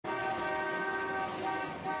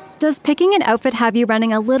Does picking an outfit have you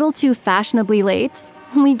running a little too fashionably late?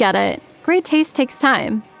 We get it. Great taste takes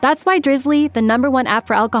time. That's why Drizzly, the #1 app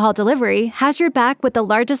for alcohol delivery, has your back with the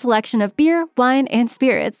largest selection of beer, wine, and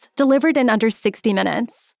spirits, delivered in under 60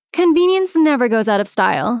 minutes. Convenience never goes out of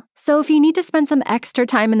style. So if you need to spend some extra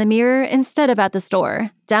time in the mirror instead of at the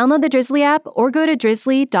store, download the Drizzly app or go to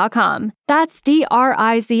drizzly.com. That's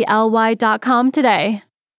DRIZLY.com today.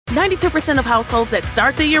 92% of households that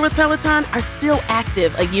start the year with Peloton are still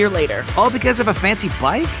active a year later. All because of a fancy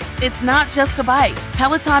bike? It's not just a bike.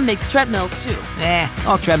 Peloton makes treadmills too.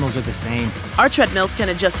 All treadmills are the same. Our treadmills can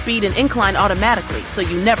adjust speed and incline automatically, so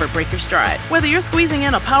you never break your stride. Whether you're squeezing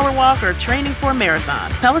in a power walk or training for a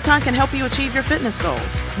marathon, Peloton can help you achieve your fitness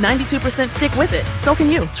goals. 92% stick with it. So can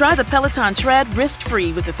you. Try the Peloton Tread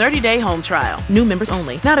risk-free with the 30-day home trial. New members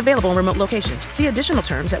only. Not available in remote locations. See additional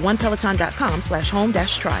terms at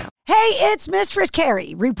onepeloton.com/home-trial. Hey, it's Mistress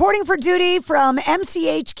Carrie, reporting for duty from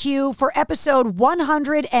MCHQ for episode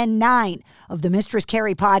 109 of the Mistress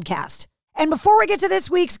Carrie podcast. And before we get to this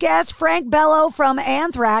week's guest, Frank Bello from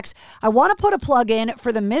Anthrax, I want to put a plug in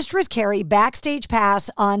for the Mistress Carrie Backstage Pass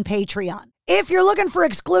on Patreon. If you're looking for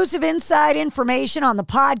exclusive inside information on the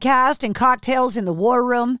podcast and cocktails in the war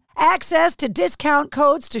room, access to discount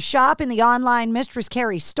codes to shop in the online Mistress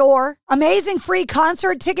Carrie store, amazing free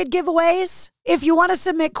concert ticket giveaways, if you want to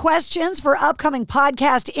submit questions for upcoming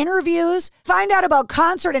podcast interviews, find out about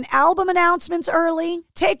concert and album announcements early,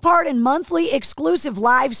 take part in monthly exclusive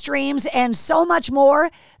live streams, and so much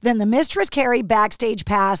more, then the Mistress Carrie Backstage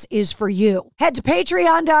Pass is for you. Head to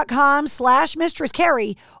patreon.com/Mistress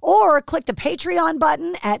Carrie or click the Patreon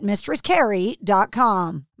button at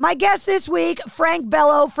mistresscarrie.com. My guest this week, Frank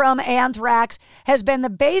Bello from Anthrax, has been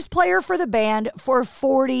the bass player for the band for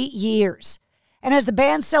 40 years. And as the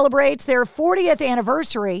band celebrates their 40th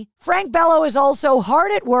anniversary, Frank Bello is also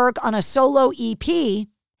hard at work on a solo EP,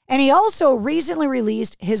 and he also recently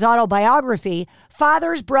released his autobiography,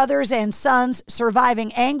 Fathers, Brothers, and Sons,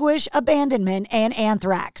 Surviving Anguish, Abandonment, and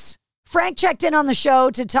Anthrax. Frank checked in on the show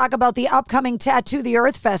to talk about the upcoming Tattoo the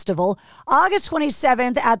Earth Festival, August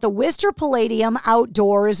 27th at the Worcester Palladium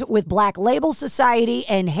outdoors with Black Label Society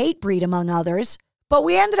and Hatebreed, among others. But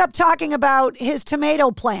we ended up talking about his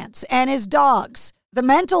tomato plants and his dogs, the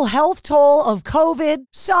mental health toll of COVID,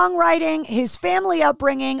 songwriting, his family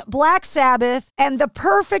upbringing, Black Sabbath, and the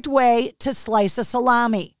perfect way to slice a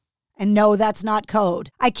salami. And no, that's not code.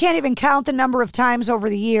 I can't even count the number of times over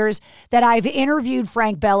the years that I've interviewed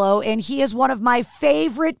Frank Bello, and he is one of my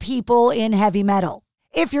favorite people in heavy metal.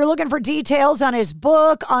 If you're looking for details on his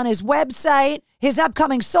book, on his website, his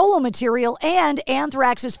upcoming solo material, and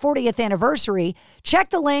Anthrax's 40th anniversary, check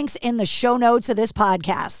the links in the show notes of this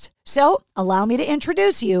podcast. So, allow me to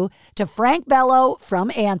introduce you to Frank Bello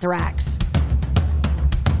from Anthrax.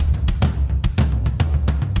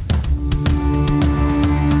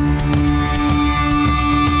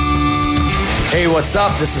 Hey, what's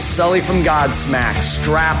up? This is Sully from Godsmack.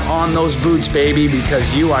 Strap on those boots, baby,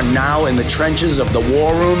 because you are now in the trenches of the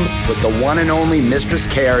war room with the one and only Mistress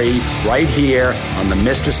Carrie right here on the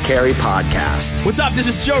Mistress Carrie podcast. What's up? This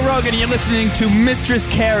is Joe Rogan, and you're listening to Mistress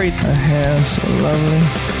Carrie. Her hair so lovely,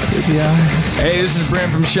 pretty eyes. Hey, this is Brent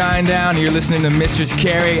from Shinedown, and you're listening to Mistress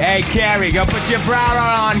Carrie. Hey, Carrie, go put your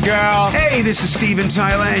bra on, girl. Hey, this is Steven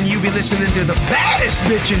Tyler, and you be listening to the baddest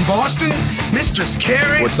bitch in Boston, Mistress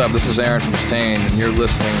Carrie. What's up? This is Aaron from Stain, and you're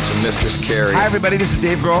listening to Mistress Carrie. Hi, everybody. This is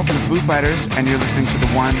Dave Grohl from the Foo Fighters, and you're listening to the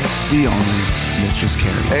one, the only Mistress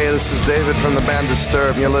Carrie. Hey, this is David from the band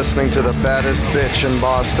Disturbed, and you're listening to the baddest bitch in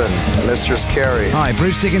Boston, Mistress Carrie. Hi,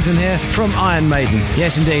 Bruce Dickinson here from Iron Maiden.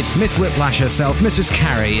 Yes, indeed, Miss Whiplash herself, Mrs.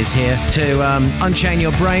 Carrie, is here to unchain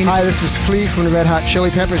your brain. Hi, this is Flea from the Red Hot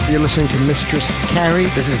Chili Peppers. You're listening to Mistress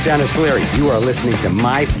Carrie. This is Dennis Leary. You are listening to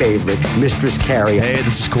my favorite, Mistress Carrie. Hey,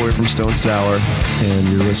 this is Corey from Stone Sour, and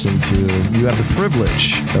you have the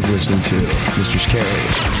privilege of listening to Mistress Carrie.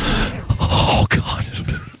 Oh, God.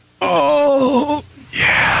 Oh,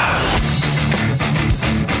 yeah.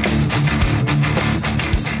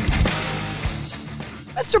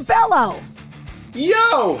 Mr. Bello.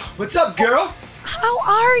 Yo, what's up, girl? How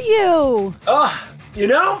are you?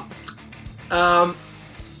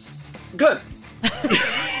 Good.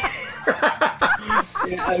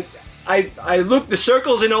 Yeah, I looked the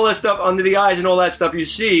circles and all that stuff under the eyes and all that stuff. You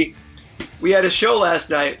see, we had a show last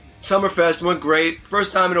night, Summerfest, went great.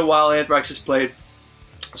 First time in a while Anthrax has played.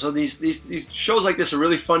 So these shows like this are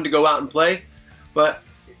really fun to go out and play. But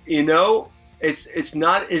it's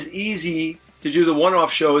not as easy to do the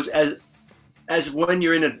one-off shows as when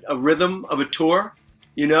you're in a rhythm of a tour.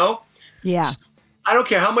 Yeah. I don't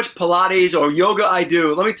care how much Pilates or yoga I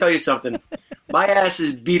do. Let me tell you something. My ass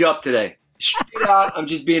is beat up today. Straight out, I'm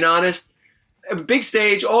just being honest. A big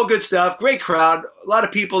stage, all good stuff, great crowd, a lot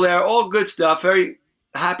of people there, all good stuff. Very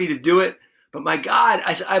happy to do it. But my God,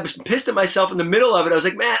 I was pissed at myself in the middle of it. I was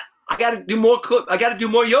like, man, I got to do more. I got to do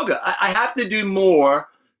more yoga. I have to do more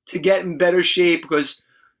to get in better shape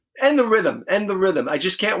and the rhythm. I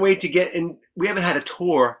just can't wait to get in. We haven't had a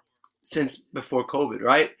tour since before COVID,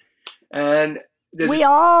 right? And we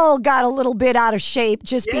all got a little bit out of shape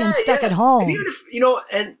just being stuck at home. And even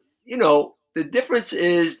if, the difference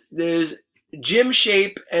is there's gym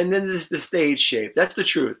shape and then there's the stage shape. That's the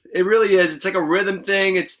truth. It really is. It's like a rhythm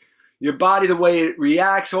thing. It's your body, the way it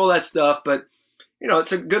reacts, all that stuff. But,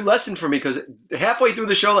 it's a good lesson for me because halfway through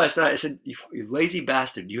the show last night, I said, you lazy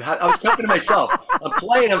bastard. I was talking to myself. I'm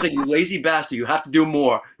playing. I was like, you lazy bastard. You have to do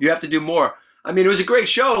more. You have to do more. I mean, it was a great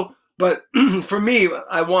show. But for me,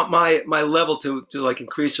 I want my level to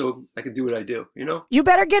increase so I can do what I do, You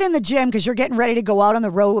better get in the gym because you're getting ready to go out on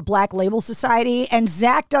the road with Black Label Society, and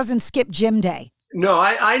Zach doesn't skip gym day. No,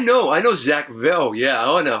 I know Zach. Oh, yeah.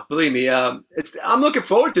 Oh, no. Believe me. I'm looking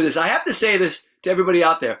forward to this. I have to say this to everybody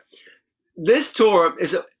out there. This tour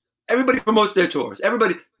everybody promotes their tours.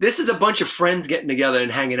 This is a bunch of friends getting together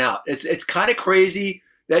and hanging out. It's kind of crazy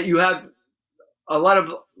that you have a lot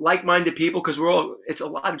of like-minded people because it's a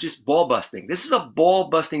lot of just ball busting. This is a ball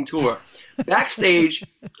busting tour. Backstage,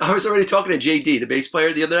 I was already talking to JD, the bass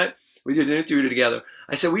player, the other night. We did an interview together.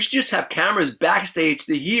 I said, we should just have cameras backstage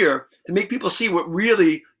to make people see what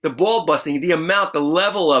really the ball busting, the amount, the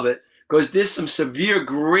level of it, because there's some severe,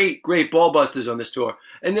 great, great ball busters on this tour.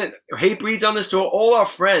 And then Hatebreed's on this tour, all our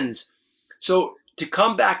friends. So to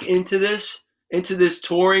come back into this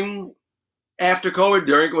touring after COVID,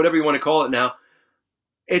 during, whatever you want to call it now,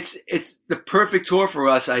 it's the perfect tour for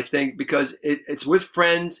us, I think, because it's with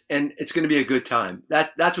friends and it's going to be a good time.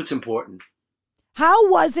 That's what's important. How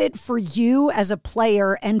was it for you as a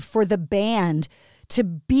player and for the band to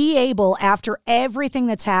be able, after everything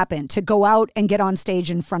that's happened, to go out and get on stage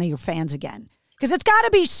in front of your fans again? Because it's got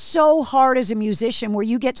to be so hard as a musician where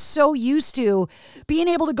you get so used to being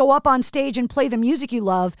able to go up on stage and play the music you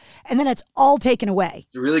love, and then it's all taken away.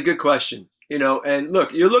 It's a really good question. And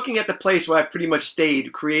look, you're looking at the place where I pretty much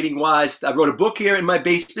stayed creating wise. I wrote a book here in my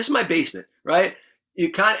basement. This is my basement, right?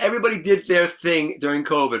 Everybody did their thing during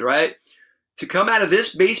COVID, right? To come out of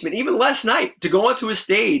this basement, even last night, to go onto a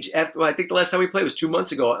stage after, I think the last time we played was 2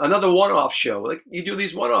 months ago, another one-off show. Like you do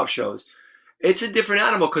these one-off shows. It's a different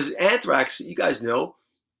animal because Anthrax, you guys know,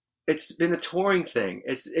 it's been a touring thing.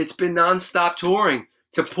 It's been nonstop touring.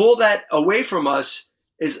 To pull that away from us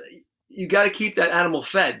is, you got to keep that animal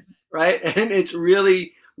fed. Right. And it's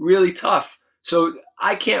really, really tough. So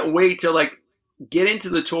I can't wait to get into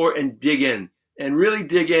the tour and dig in and really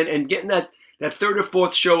dig in and getting that third or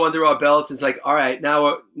fourth show under our belts. It's like, all right,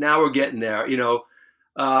 now we're getting there,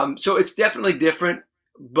 So it's definitely different,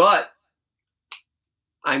 but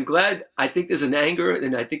I'm glad. I think there's an anger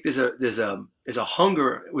and I think there's a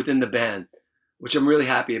hunger within the band, which I'm really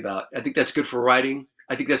happy about. I think that's good for writing.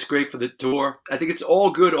 I think that's great for the tour. I think it's all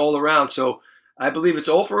good all around. So I believe it's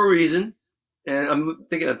all for a reason, and I'm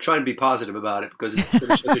trying to be positive about it because it's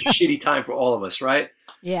such a shitty time for all of us, right?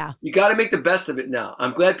 Yeah. You got to make the best of it now.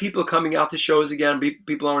 I'm glad people are coming out to shows again.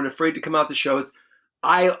 People aren't afraid to come out to shows.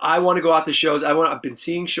 I want to go out to shows. I've been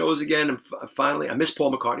seeing shows again, and finally, I missed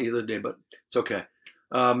Paul McCartney the other day, but it's okay.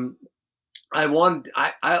 I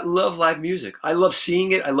love live music. I love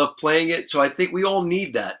seeing it. I love playing it. So I think we all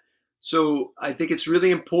need that. So I think it's really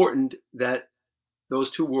important that those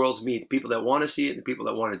two worlds meet, the people that want to see it and the people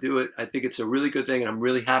that want to do it. I think it's a really good thing, and I'm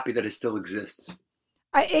really happy that it still exists.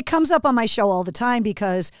 It comes up on my show all the time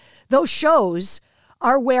because those shows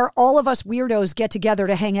are where all of us weirdos get together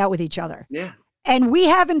to hang out with each other. Yeah. And we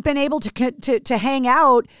haven't been able to hang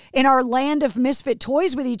out in our land of misfit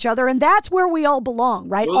toys with each other. And that's where we all belong,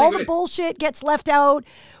 right? Totally all agree. The bullshit gets left out.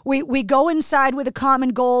 We go inside with a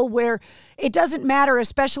common goal where it doesn't matter,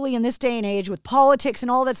 especially in this day and age with politics and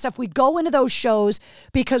all that stuff. We go into those shows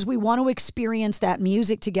because we want to experience that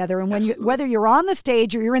music together. And whether you're on the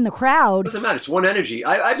stage or you're in the crowd. It doesn't matter. It's one energy.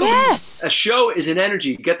 I believe yes. A show is an energy.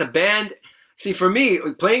 You get the band. See, for me,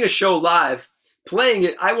 playing a show live, playing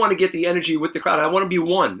it, I want to get the energy with the crowd. I want to be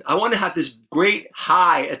one. I want to have this great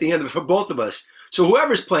high at the end of it for both of us. So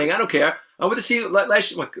whoever's playing, I don't care. I went to see a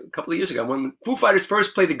couple of years ago when Foo Fighters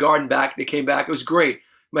first played the Garden back. They came back. It was great.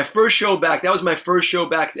 My first show back. That was my first show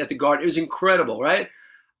back at the Garden. It was incredible, right?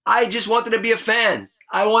 I just wanted to be a fan.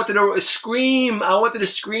 I wanted to scream. I wanted to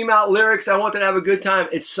scream out lyrics. I wanted to have a good time.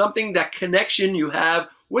 It's something, that connection you have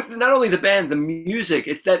with not only the band, the music.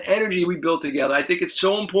 It's that energy we build together. I think it's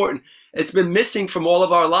so important. It's been missing from all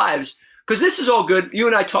of our lives because this is all good. You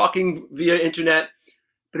and I talking via internet,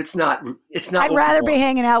 but it's not. It's not. I'd rather be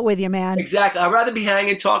hanging out with you, man. Exactly. I'd rather be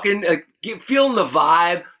hanging, talking, feeling the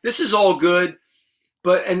vibe. This is all good,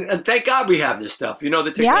 but and thank God we have this stuff.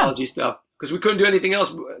 The technology stuff, because we couldn't do anything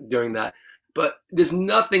else during that. But there's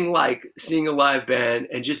nothing like seeing a live band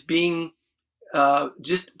and just being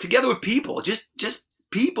just together with people, just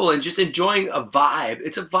people, and just enjoying a vibe.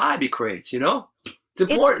 It's a vibe it creates, It's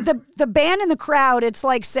important. It's the band in the crowd. It's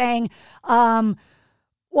like saying,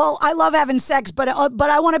 well, I love having sex, but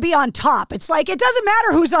I want to be on top. It's like, it doesn't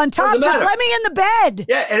matter who's on top. Just let me in the bed.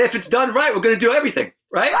 Yeah, and if it's done right, we're going to do everything,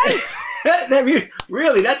 right? Right. I mean,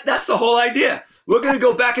 really, that's the whole idea. We're going to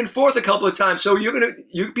go back and forth a couple of times. So you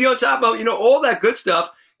be on top of, all that good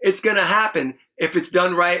stuff. It's going to happen if it's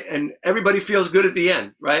done right, and everybody feels good at the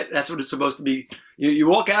end, right? That's what it's supposed to be. You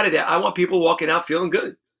walk out of there. I want people walking out feeling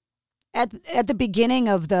good. At the beginning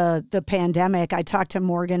of the pandemic, I talked to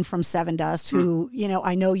Morgan from Seven Dust, who,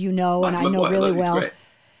 I know and I know really well.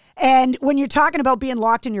 And when you're talking about being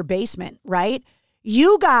locked in your basement, right?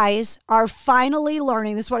 You guys are finally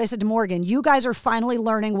learning, this is what I said to Morgan, you guys are finally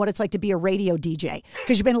learning what it's like to be a radio DJ.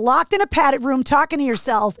 Because you've been locked in a padded room talking to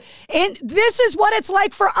yourself, and this is what it's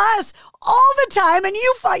like for us all the time, and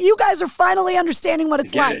you guys are finally understanding what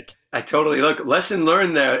it's like. I totally, lesson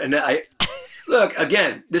learned there. And Look,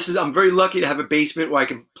 again, I'm very lucky to have a basement where I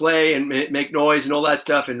can play and make noise and all that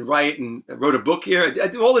stuff and write, and I wrote a book here. I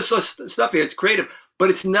do all this stuff here. It's creative,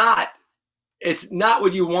 but it's not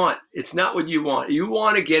what you want. It's not what you want. You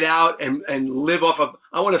want to get out and live off of,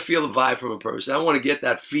 I want to feel the vibe from a person. I want to get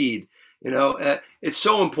that feed, it's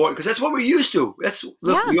so important because that's what we're used to.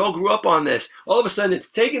 We all grew up on this. All of a sudden it's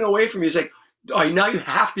taken away from you. It's like, oh, now you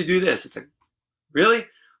have to do this. It's like, really?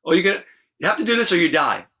 Oh, you have to do this or you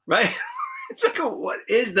die, right? It's like, what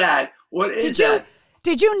is that? What is that?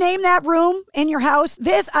 Did you name that room in your house?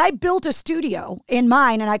 I built a studio in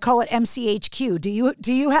mine, and I call it MCHQ.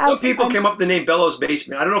 Do you have? Some people came up with the name Bello's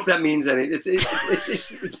Basement. I don't know if that means anything.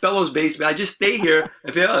 It's Bello's Basement. I just stay here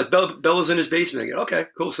and feel, Bello's in his basement again. Okay,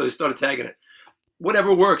 cool. So they started tagging it.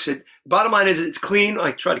 Whatever works. Bottom line is it's clean.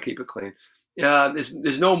 I try to keep it clean.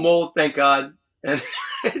 There's no mold, thank God. And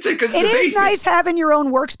it is nice having your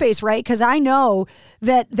own workspace, right? Because I know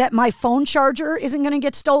that my phone charger isn't going to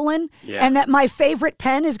get stolen, and that my favorite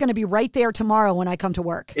pen is going to be right there tomorrow when I come to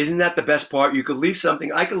work. Isn't that the best part? You could leave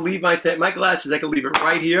something. I could leave my glasses. I could leave it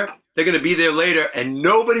right here. They're going to be there later, and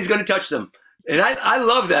nobody's going to touch them. And I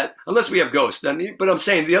love that, unless we have ghosts. But I'm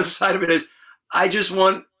saying the other side of it is, I just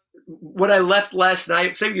want what I left last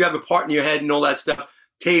night. Say you have a part in your head and all that stuff.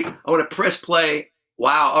 Tape. I want to press play.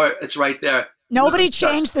 Wow. All right, it's right there. Nobody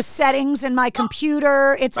changed the settings in my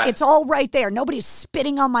computer. It's all right there. Nobody's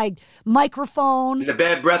spitting on my microphone. The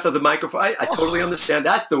bad breath of the microphone. I totally understand.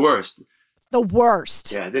 That's the worst. The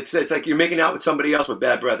worst. Yeah, it's like you're making out with somebody else with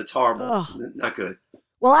bad breath. It's horrible. Ugh. Not good.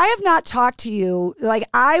 Well, I have not talked to you. Like,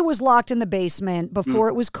 I was locked in the basement before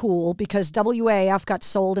it was cool because WAF got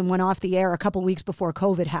sold and went off the air a couple weeks before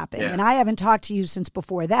COVID happened. Yeah. And I haven't talked to you since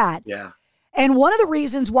before that. Yeah. And one of the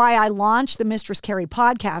reasons why I launched the Mistress Carrie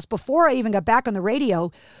podcast before I even got back on the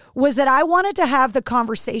radio was that I wanted to have the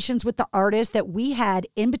conversations with the artists that we had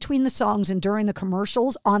in between the songs and during the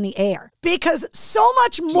commercials on the air. Because so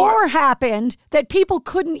much more happened that people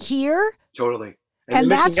couldn't hear. Totally.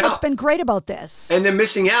 And that's what's been great about this. And they're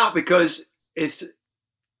missing out because it's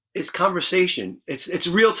conversation. It's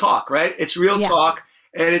real talk, right? It's real talk.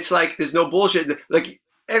 And it's like, there's no bullshit. Like,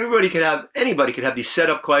 anybody could have these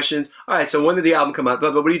setup questions. All right, so when did the album come out?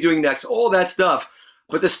 But what are you doing next? All that stuff.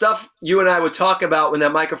 But the stuff you and I would talk about when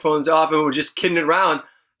that microphone's off and we're just kidding around,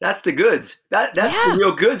 that's the goods. That's the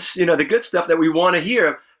real goods, the good stuff that we want to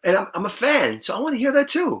hear. And I'm a fan, so I want to hear that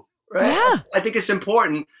too. Right? Yeah. I think it's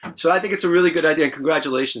important. So I think it's a really good idea. And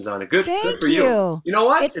congratulations on it. Good for you. You know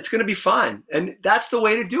what? It's going to be fun. And that's the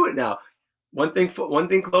way to do it now. One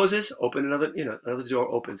thing closes, open another door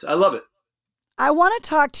opens. I love it. I want to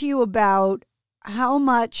talk to you about how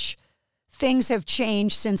much things have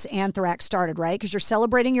changed since Anthrax started, right? Because you're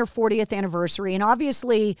celebrating your 40th anniversary. And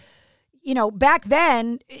obviously, back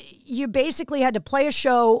then, you basically had to play a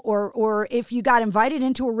show or if you got invited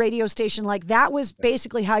into a radio station, like that was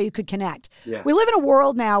basically how you could connect. Yeah. We live in a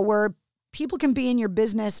world now where people can be in your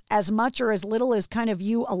business as much or as little as kind of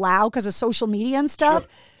you allow because of social media and stuff.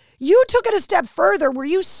 Sure. You took it a step further where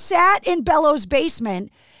you sat in Bello's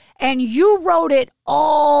basement and you wrote it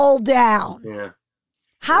all down. Yeah.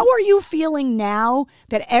 How are you feeling now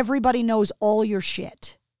that everybody knows all your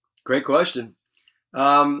shit? Great question.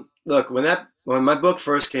 Look, when my book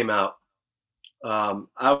first came out,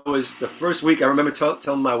 I was the first week. I remember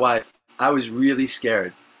telling my wife I was really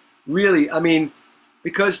scared. Really, I mean,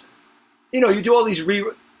 because you do all these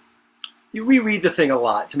you reread the thing a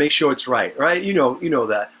lot to make sure it's right? You know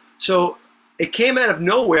that. So it came out of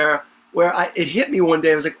nowhere where it hit me one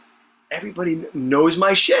day. I was like, everybody knows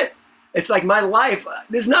my shit. It's like my life.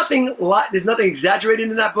 There's nothing exaggerated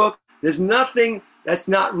in that book. There's nothing that's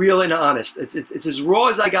not real and honest. It's as raw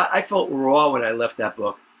as I got. I felt raw when I left that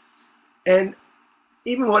book. And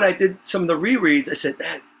even when I did some of the rereads, I said,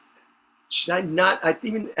 man, should I not? I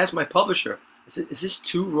even asked my publisher, I said, is this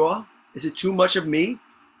too raw? Is it too much of me?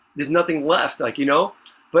 There's nothing left,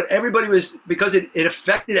 But everybody was, because it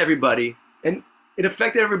affected everybody, and it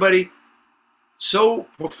affected everybody so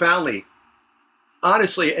profoundly,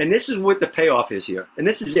 honestly. And this is what the payoff is here. And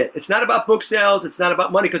this is it. It's not about book sales. It's not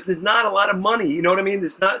about money, because there's not a lot of money. You know what I mean?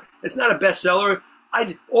 It's not a bestseller.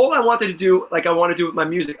 All I wanted to do, like I want to do with my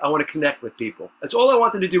music, I want to connect with people. That's all I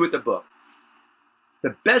wanted to do with the book.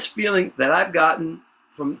 The best feeling that I've gotten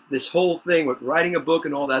from this whole thing with writing a book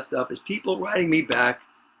and all that stuff is people writing me back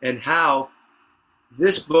and how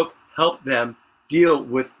this book helped them deal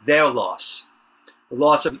with their loss. The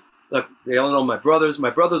loss of, look, they all know my brother's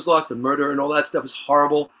loss, the murder and all that stuff is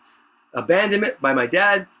horrible. Abandonment by my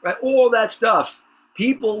dad, right? All that stuff.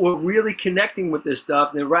 People were really connecting with this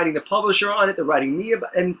stuff, and they're writing the publisher on it, they're writing me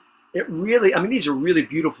about, and it really, these are really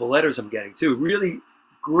beautiful letters I'm getting too. Really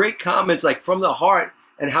great comments, like from the heart,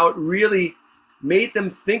 and how it really made them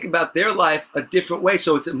think about their life a different way.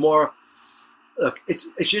 So it's a more,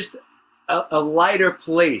 it's just a lighter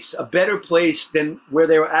place, a better place than where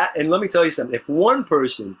they were at. And let me tell you something, if one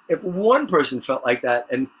person felt like that,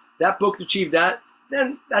 and that book achieved that,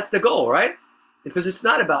 then that's the goal, right? Because it's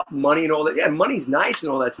not about money and all that. Yeah, money's nice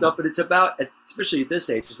and all that stuff, but it's about, especially at this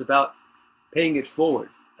age, it's about paying it forward.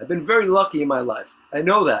 I've been very lucky in my life. I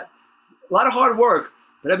know that. A lot of hard work,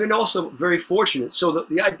 but I've been also very fortunate. So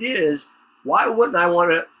the idea is, why wouldn't I want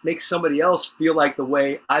to make somebody else feel like the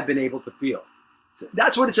way I've been able to feel? So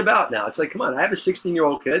that's what it's about now. It's like, come on, I have a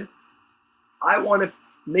 16-year-old kid. I want to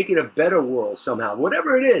make it a better world somehow.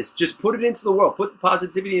 Whatever it is, just put it into the world. Put the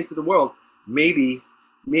positivity into the world. Maybe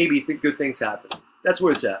good things happen. That's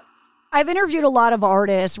where it's at. I've interviewed a lot of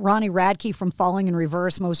artists, Ronnie Radke from Falling in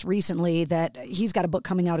Reverse most recently, that he's got a book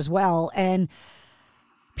coming out as well. And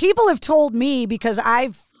people have told me, because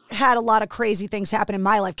I've had a lot of crazy things happen in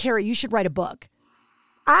my life, Carrie, you should write a book.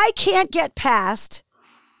 I can't get past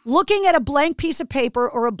looking at a blank piece of paper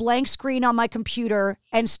or a blank screen on my computer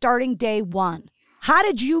and starting day one. How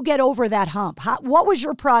did you get over that hump? What was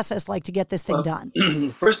your process like to get this thing done?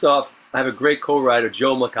 First off, I have a great co-writer,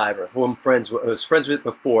 Joe McIver, who I was friends with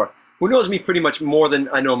before, who knows me pretty much more than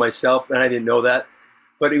I know myself, and I didn't know that.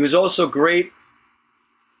 But he was also great.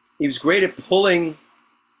 He was great at pulling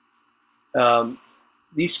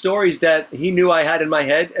these stories that he knew I had in my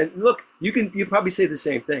head. And look, you probably say the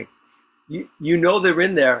same thing. You know they're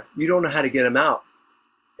in there. You don't know how to get them out.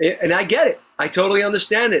 And I get it. I totally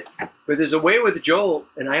understand it. But there's a way with Joel,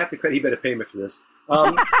 and I have to credit, he better pay me for this.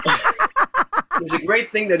 There's a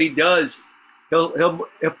great thing that he does. He'll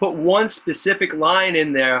put one specific line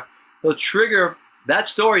in there. He'll trigger that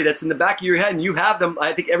story that's in the back of your head, and you have them.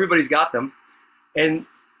 I think everybody's got them. And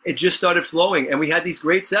it just started flowing. And we had these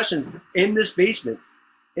great sessions in this basement.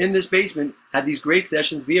 Had these great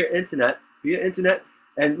sessions via internet.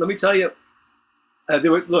 And let me tell you,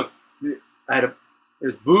 there was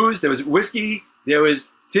booze, there was whiskey, there was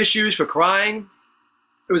tissues for crying.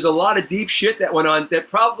 There was a lot of deep shit that went on that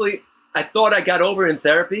probably I thought I got over in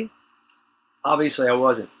therapy. Obviously, I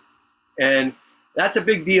wasn't. And that's a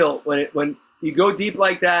big deal when you go deep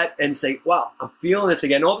like that and say, wow, I'm feeling this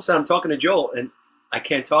again. All of a sudden, I'm talking to Joel, and I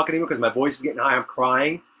can't talk anymore because my voice is getting high. I'm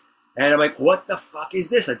crying. And I'm like, what the fuck is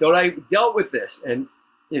this? I thought I dealt with this. And,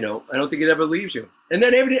 I don't think it ever leaves you. And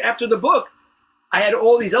then after the book, I had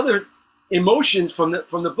all these other emotions from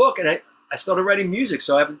the book, and I started writing music.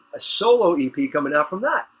 So I have a solo EP coming out from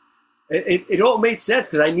that. It all made sense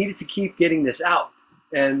because I needed to keep getting this out.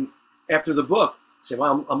 And after the book, I said,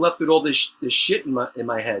 "Wow, I'm left with all this shit in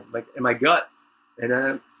my head, in my gut."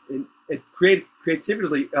 And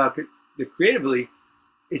creatively,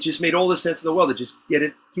 it just made all the sense in the world to just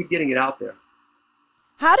keep getting it out there.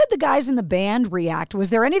 How did the guys in the band react?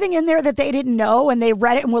 Was there anything in there that they didn't know and they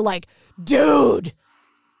read it and were like, "Dude"?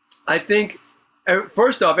 I think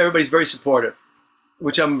first off, everybody's very supportive,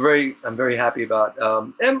 which I'm very happy about.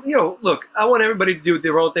 And look, I want everybody to do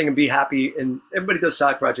their own thing and be happy. And everybody does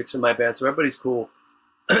side projects in my band, so everybody's cool.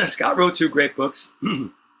 Scott wrote 2 great books.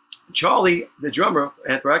 Charlie, the drummer,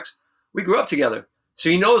 Anthrax, we grew up together, so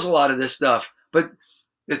he knows a lot of this stuff. But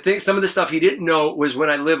some of the stuff he didn't know was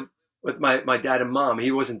when I lived with my dad and mom.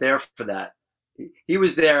 He wasn't there for that. He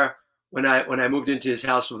was there when I moved into his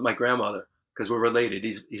house with my grandmother because we're related.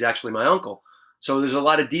 He's actually my uncle. So there's a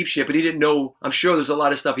lot of deep shit, but he didn't know. I'm sure there's a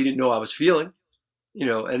lot of stuff he didn't know I was feeling,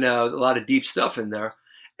 and a lot of deep stuff in there.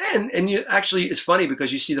 And you actually, it's funny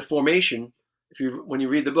because you see the formation when you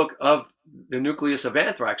read the book of the nucleus of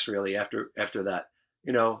Anthrax, really after that,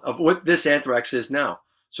 of what this Anthrax is now.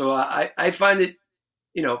 So I find it,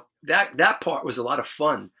 that part was a lot of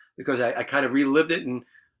fun because I kind of relived it, and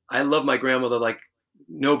I love my grandmother like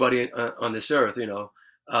nobody on this earth.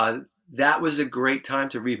 That was a great time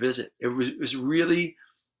to revisit. It was really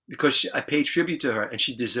because I paid tribute to her, and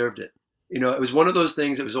she deserved it. It was one of those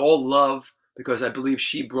things. It was all love because I believe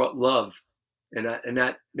she brought love, and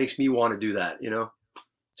that makes me want to do that.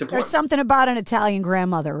 It's important. There's something about an Italian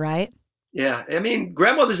grandmother, right? Yeah, I mean,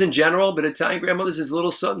 grandmothers in general, but Italian grandmothers is a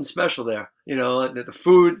little something special there. The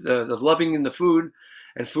food, the loving in the food,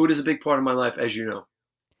 and food is a big part of my life, as you know.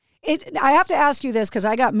 I have to ask you this because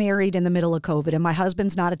I got married in the middle of COVID, and my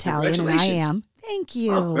husband's not Italian, and I am. Thank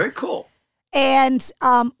you. Oh, very cool. And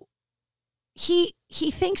he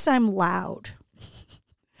thinks I'm loud,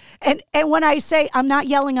 and when I say I'm not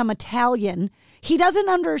yelling, I'm Italian, he doesn't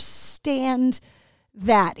understand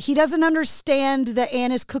that. He doesn't understand the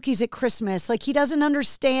Anna's cookies at Christmas. Like, he doesn't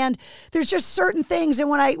understand. There's just certain things,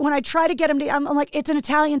 and when I try to get him to, I'm like, it's an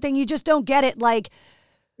Italian thing. You just don't get it. Like.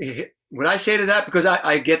 When I say to that, because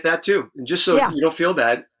I get that too, and just so you don't feel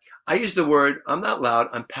bad, I use the word, I'm not loud,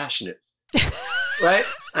 I'm passionate, right?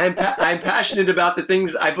 I'm passionate about the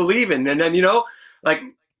things I believe in. And then, like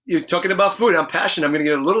you're talking about food, I'm passionate, I'm going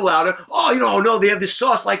to get a little louder. Oh, no, they have this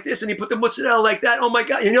sauce like this, and you put the mozzarella like that. Oh my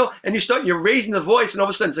God, and you're raising the voice, and all of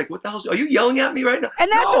a sudden it's like, what the hell? Are you yelling at me right now?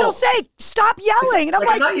 And that's what he'll say, stop yelling. And I'm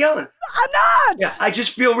like, I'm not yelling. I'm not. Yeah, I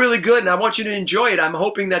just feel really good, and I want you to enjoy it. I'm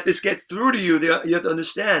hoping that this gets through to you. You have to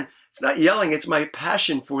understand. It's not yelling. It's my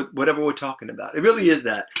passion for whatever we're talking about. It really is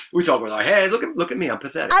that. We talk with our hands. Look at me. I'm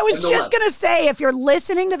pathetic. I was just going to say, if you're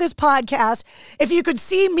listening to this podcast, if you could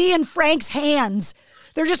see me and Frank's hands,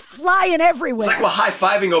 they're just flying everywhere. It's like we're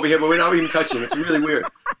high-fiving over here, but we're not even touching. It's really weird.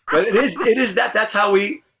 But it is that. That's how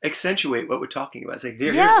we accentuate what we're talking about. It's like,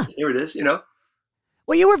 here it is,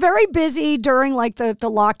 Well, you were very busy during like the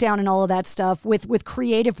lockdown and all of that stuff with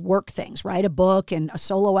creative work things, right? A book and a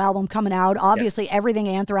solo album coming out. Obviously, everything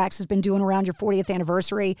Anthrax has been doing around your 40th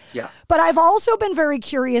anniversary. Yeah. But I've also been very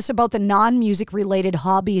curious about the non-music related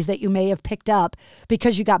hobbies that you may have picked up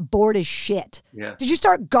because you got bored as shit. Yeah. Did you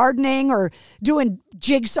start gardening or doing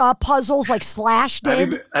jigsaw puzzles like Slash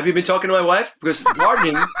did? Have you been talking to my wife? Because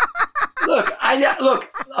gardening. Look,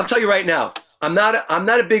 I'll tell you right now. I'm not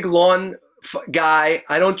a big lawn guy.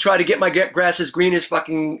 I don't try to get my grass as green as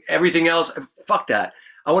fucking everything else. Fuck that.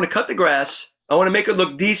 I want to cut the grass. I want to make it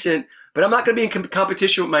look decent, but I'm not going to be in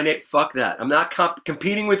competition with my neighbor. Fuck that. I'm not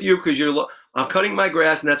competing with you because I'm cutting my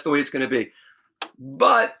grass, and that's the way it's going to be.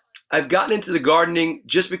 But I've gotten into the gardening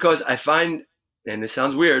just because I find, and this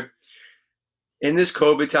sounds weird, in this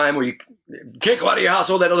COVID time where you can't go out of your house,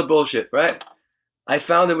 all that other bullshit, right? I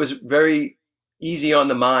found it was very easy on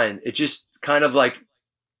the mind. It just kind of like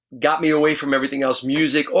got me away from everything else,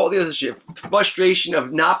 music, all the other shit, frustration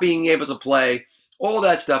of not being able to play, all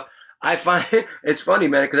that stuff. I find it's funny,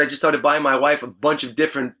 man, because I just started buying my wife a bunch of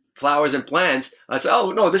different flowers and plants. I said,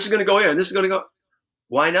 oh, no, this is going to go here, and this is going to go.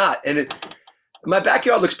 Why not? And my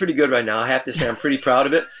backyard looks pretty good right now. I have to say I'm pretty proud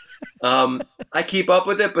of it. I keep up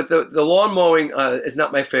with it, but the lawn mowing is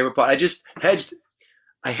not my favorite part.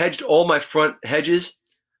 I hedged all my front hedges,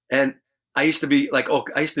 and I used to be like,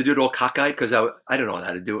 I used to do it all cockeyed because I don't know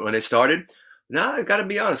how to do it when I started. Now I've got to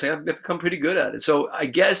be honest, I've become pretty good at it. So I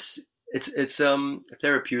guess it's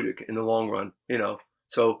therapeutic in the long run,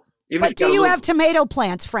 So even but do you have tomato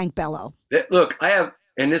plants, Frank Bello? Look, I have,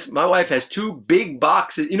 and my wife has two big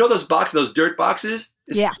boxes. You know those boxes, those dirt boxes?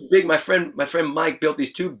 Yeah. Big. My friend Mike built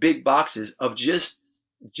these two big boxes of just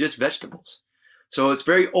vegetables. So it's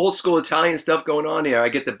very old school Italian stuff going on here. I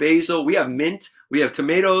get the basil. We have mint. We have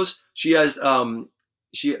tomatoes. She has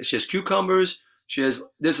she has cucumbers. There's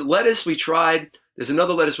lettuce we tried. There's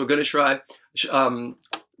another lettuce we're going to try.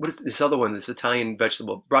 What is this other one? This Italian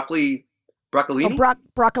vegetable, broccolini.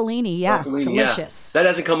 Broccolini, yeah, broccolini, delicious. Yeah. That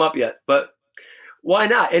hasn't come up yet, but why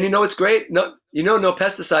not? And it's great. No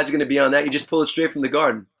pesticides are going to be on that. You just pull it straight from the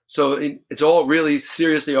garden. So it's all really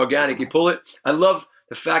seriously organic. You pull it. I love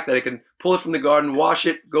the fact that I can pull it from the garden, wash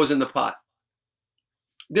it, goes in the pot.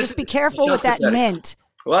 Just be careful with that mint.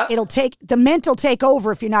 What? The mint will take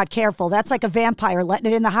over if you're not careful. That's like a vampire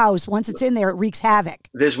letting it in the house. Once it's in there, it wreaks havoc.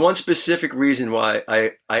 There's one specific reason why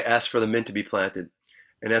I asked for the mint to be planted,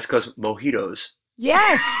 and that's because mojitos.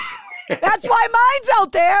 Yes, that's why mine's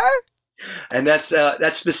out there. And that's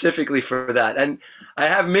specifically for that. And I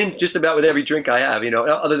have mint just about with every drink I have,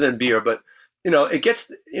 other than beer. But it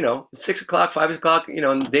gets, 6 o'clock, 5 o'clock,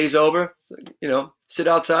 and the day's over, sit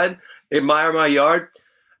outside, admire my yard.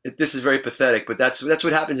 This is very pathetic, but that's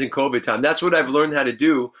what happens in COVID time. That's what I've learned how to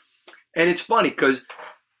do. And it's funny because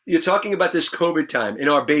you're talking about this COVID time in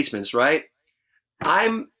our basements, right?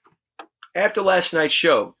 After last night's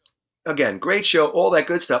show, again, great show, all that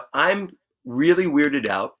good stuff. I'm really weirded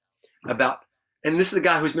out about, and this is a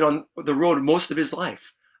guy who's been on the road most of his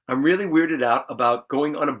life. I'm really weirded out about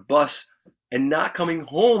going on a bus and not coming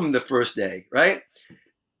home the first day, right?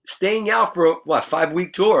 Staying out for a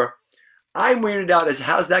 5-week tour. I'm weirded out as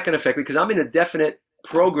how's that going to affect me, because I'm in a definite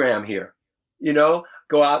program here.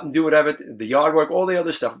 Go out and do whatever, the yard work, all the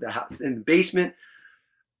other stuff, the house, in the basement.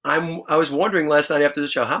 I was wondering last night after the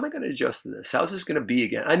show, how am I going to adjust to this? How's this going to be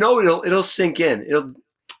again? I know it'll sink in.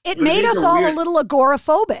 It made us all a little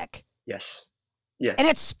agoraphobic. Yes. Yes. And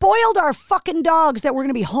it spoiled our fucking dogs that we're going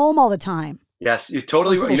to be home all the time. Yes, you're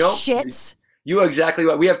totally right. Shits. You are exactly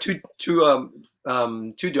right. We have two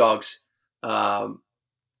dogs.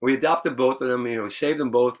 We adopted both of them. We saved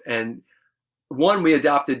them both, and one we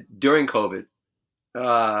adopted during COVID.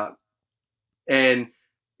 And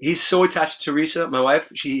he's so attached to Teresa, my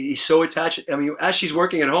wife. He's so attached. I mean, as she's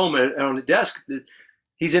working at home and on the desk,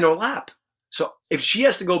 he's in her lap. So if she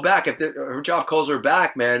has to go back, if her job calls her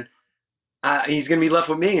back, man, he's going to be left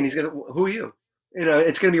with me, and who are you?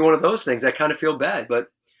 It's going to be one of those things. I kind of feel bad,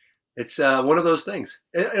 but it's one of those things.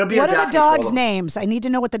 It'll be. What are the dogs' names? I need to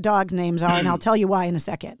know what the dogs' names are, and I'll tell you why in a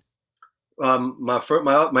second. My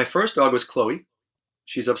first dog was Chloe.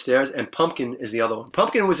 She's upstairs, and Pumpkin is the other one.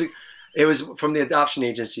 Pumpkin was from the adoption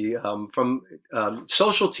agency, from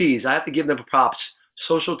Social Tees. I have to give them props.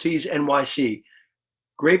 Social Tees NYC,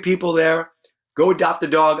 great people there. Go adopt a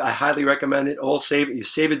dog. I highly recommend it. You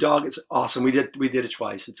save a dog. It's awesome. We did it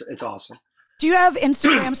twice. It's awesome. Do you have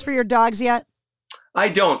Instagrams for your dogs yet? I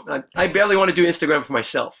don't. I barely want to do Instagram for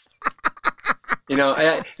myself.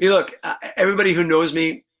 Look, everybody who knows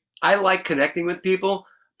me, I like connecting with people,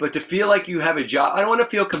 but to feel like you have a job, I don't want to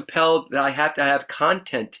feel compelled that I have to have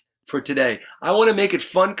content for today. I want to make it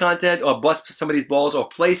fun content, or bust somebody's balls, or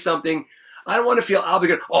play something. I don't want to feel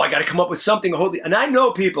obligated. Oh, I got to come up with something. And I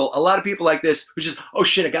know a lot of people like this, who just, oh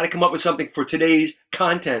shit, I got to come up with something for today's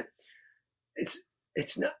content.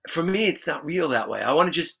 It's not, for me, it's not real that way. I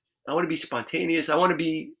want to be spontaneous. I want to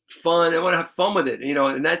be fun. I want to have fun with it,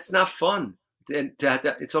 and that's not fun.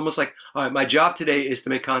 It's almost like, all right, my job today is to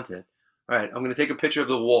make content. All right, I'm going to take a picture of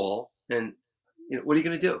the wall, and what are you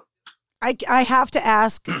going to do? I have to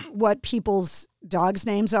ask what people's dogs'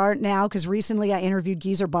 names are now, because recently I interviewed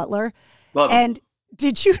Geezer Butler. And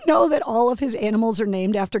did you know that all of his animals are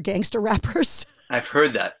named after gangster rappers? I've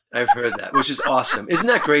heard that, which is awesome. Isn't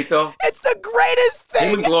that great, though? It's the greatest thing.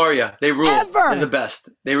 Him and Gloria, they rule. Ever. They're the best.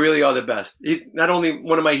 They really are the best. He's not only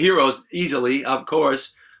one of my heroes, easily, of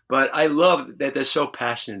course, but I love that they're so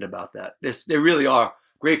passionate about that. They really are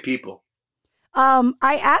great people.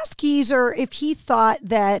 I asked Geezer if he thought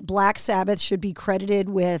that Black Sabbath should be credited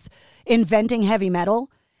with inventing heavy metal.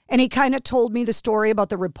 And he kind of told me the story about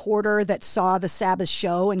the reporter that saw the Sabbath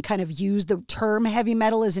show and kind of used the term heavy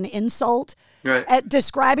metal as an insult at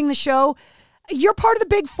describing the show. You're part of the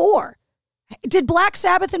Big Four. Did Black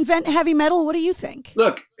Sabbath invent heavy metal? What do you think?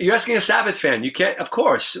 Look, you're asking a Sabbath fan. You can't, of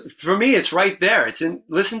course. For me, it's right there. It's in,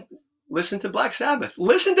 listen to Black Sabbath.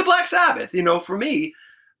 Listen to Black Sabbath. For me,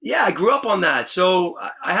 yeah, I grew up on that. So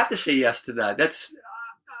I have to say yes to that.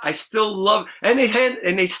 I still love, and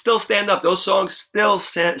they still stand up. Those songs still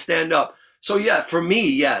stand up. So yeah, for me,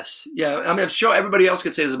 yes. Yeah, I mean, I'm sure everybody else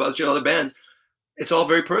could say this about other bands. It's all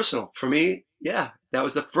very personal. For me, yeah, that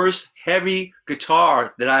was the first heavy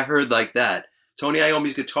guitar that I heard like that. Tony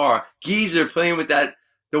Iommi's guitar. Geezer playing with that,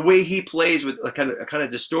 the way he plays with a kind of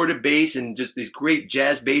distorted bass and just these great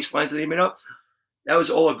jazz bass lines that he made up. That was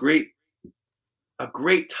all a great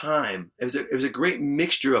time. It was a great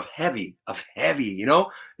mixture of heavy,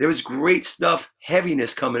 There was great stuff,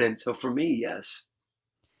 heaviness coming in. So for me, yes.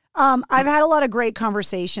 I've had a lot of great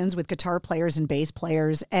conversations with guitar players and bass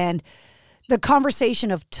players, and the conversation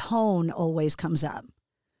of tone always comes up.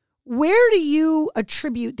 Where do you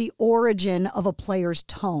attribute the origin of a player's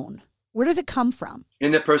tone? Where does it come from?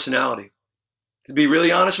 In their personality. To be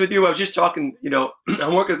really honest with you, I was just talking,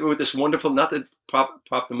 I'm working with this wonderful, not to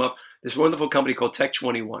prop them up, this wonderful company called Tech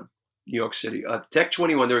 21, New York City. Tech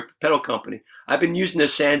 21, they're a pedal company. I've been using their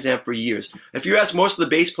Sans amp for years. If you ask most of the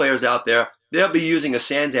bass players out there, they'll be using a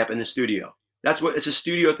Sans amp in the studio. It's a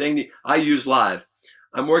studio thing that I use live.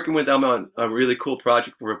 I'm working with them on a really cool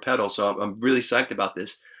project for a pedal, so I'm really psyched about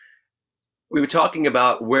this. We were talking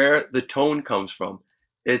about where the tone comes from.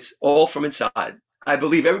 It's all from inside. I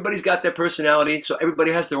believe everybody's got their personality, so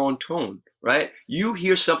everybody has their own tone, right? You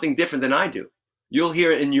hear something different than I do. You'll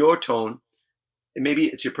hear it in your tone, and maybe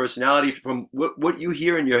it's your personality from what you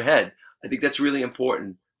hear in your head. I think that's really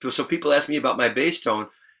important. So people ask me about my bass tone.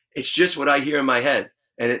 It's just what I hear in my head,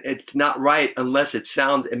 and it's not right unless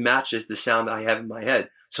it matches the sound I have in my head.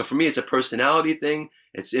 So for me, it's a personality thing.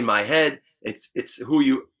 It's in my head.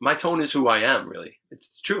 My tone is who I am, really.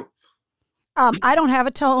 It's true. I don't have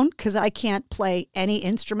a tone because I can't play any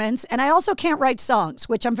instruments, and I also can't write songs,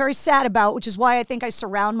 which I'm very sad about, which is why I think I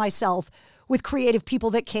surround myself with creative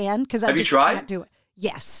people that can, because I just can't do it.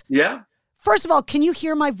 Yes. Yeah? First of all, can you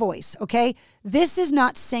hear my voice, okay? This is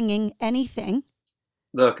not singing anything.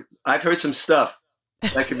 Look, I've heard some stuff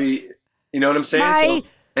that could be, you know what I'm saying?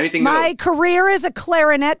 Anything my career as a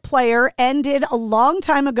clarinet player ended a long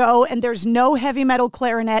time ago, and there's no heavy metal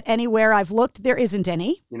clarinet anywhere I've looked. There isn't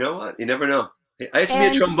any. You know what? You never know. I used to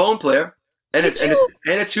be a trombone player and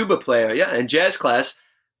a tuba player, yeah, in jazz class.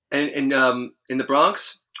 And in the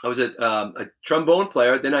Bronx, I was a trombone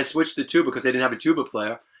player. Then I switched to tuba because they didn't have a tuba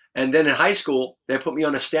player. And then in high school, they put me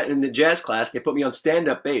on in the jazz class, they put me on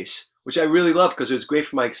stand-up bass, which I really loved because it was great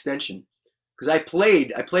for my extension. Because I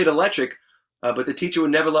played electric, but the teacher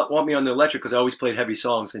would never want me on the electric because I always played heavy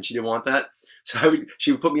songs, and she didn't want that. So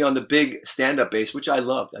she would put me on the big stand-up bass, which I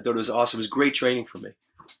loved. I thought it was awesome. It was great training for me.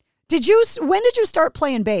 When did you start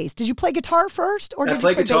playing bass? Did you play guitar first, or did you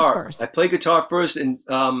play bass first? I played guitar first in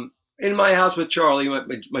my house with Charlie,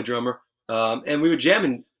 my drummer, and we were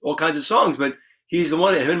jamming all kinds of songs. But he's the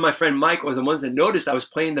one, him and my friend Mike were the ones that noticed I was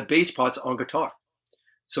playing the bass parts on guitar.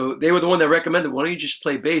 So they were the one that recommended, why don't you just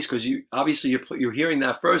play bass? Because you're hearing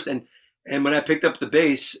that first. And when I picked up the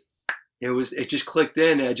bass, it just clicked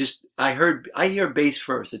in. I hear bass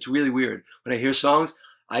first. It's really weird. When I hear songs,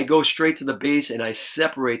 I go straight to the bass and I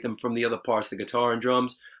separate them from the other parts, the guitar and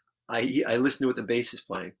drums. I listen to what the bass is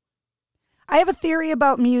playing. I have a theory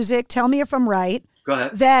about music. Tell me if I'm right. Go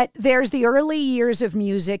ahead. That there's the early years of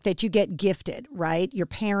music that you get gifted, right? Your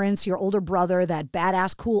parents, your older brother, that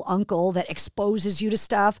badass cool uncle that exposes you to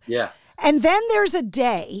stuff. Yeah. And then there's a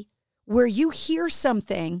day where you hear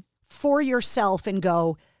something for yourself and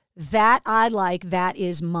go, that I like, that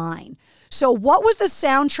is mine. So what was the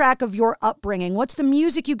soundtrack of your upbringing? What's the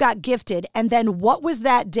music you got gifted? And then what was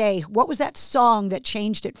that day? What was that song that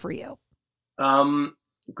changed it for you?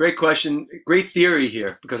 Great question. Great theory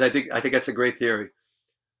here, because I think that's a great theory.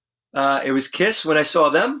 It was Kiss when I saw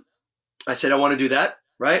them. I said, I want to do that,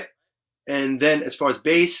 right? And then as far as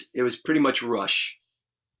bass, it was pretty much Rush.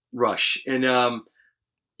 And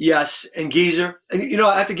yes, and Geezer. And,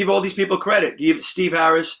 I have to give all these people credit. Steve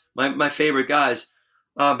Harris, my favorite guys,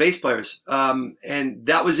 bass players. And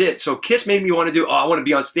that was it. So Kiss made me want to I want to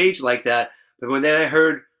be on stage like that. But then I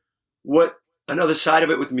heard what another side of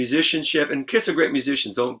it with musicianship, and Kiss are great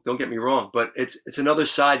musicians, don't get me wrong, but it's another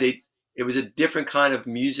side. It was a different kind of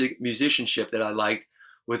musicianship that I liked.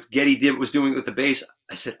 With Geddy was doing it with the bass.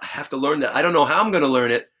 I said, I have to learn that. I don't know how I'm going to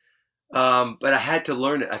learn it, but I had to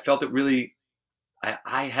learn it. I felt it really.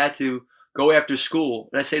 I had to go after school,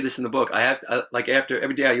 and I say this in the book. After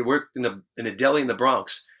every day I worked in a deli in the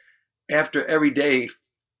Bronx. After every day,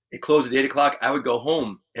 it closed at 8:00. I would go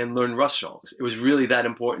home and learn Rush songs. It was really that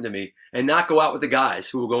important to me, and not go out with the guys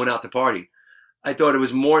who were going out to party. I thought it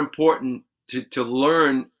was more important to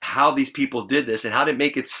learn how these people did this and how to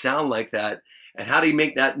make it sound like that, and how to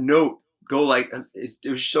make that note go like it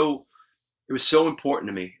was so. It was so important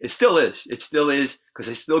to me. It still is. Because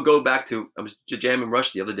I still go back to. I was jamming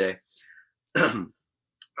Rush the other day.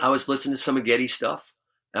 I was listening to some of Geddy's stuff.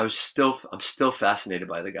 And I'm still fascinated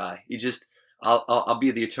by the guy. I'll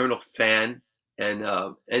be the eternal fan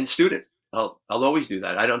and student. I'll always do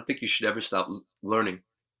that. I don't think you should ever stop learning.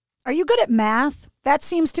 Are you good at math? That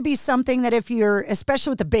seems to be something that if you're,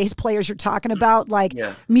 especially with the bass players you're talking about,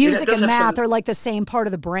 music and math are like the same part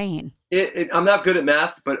of the brain. I'm not good at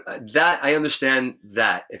math, but that I understand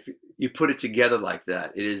that if you put it together like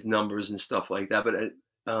that, it is numbers and stuff like that. But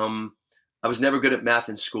I was never good at math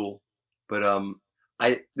in school, but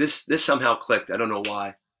this somehow clicked. I don't know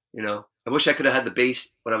why. I wish I could have had the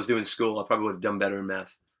bass when I was doing school. I probably would have done better in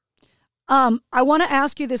math. I want to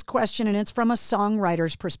ask you this question, and it's from a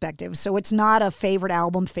songwriter's perspective. So it's not a favorite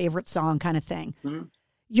album, favorite song kind of thing. Mm-hmm.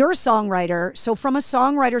 You're a songwriter. So from a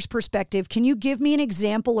songwriter's perspective, can you give me an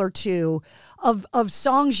example or two of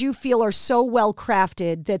songs you feel are so well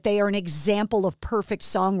crafted that they are an example of perfect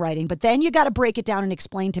songwriting? But then you got to break it down and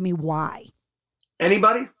explain to me why.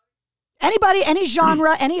 Anybody, any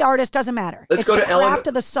genre, any artist, doesn't matter. Let's go to craft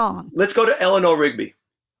of the song. Let's go to Eleanor Rigby.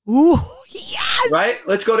 Ooh, yes! Right?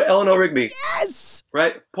 Let's go to Eleanor Rigby. Yes!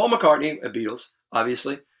 Right? Paul McCartney, Beatles,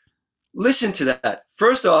 obviously. listen to that.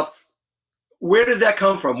 First off, where did that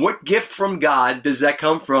come from? What gift from God does that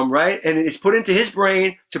come from, right? And it's put into his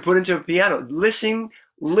brain to put into a piano. Listen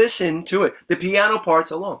to it. The piano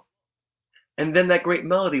parts alone. And then that great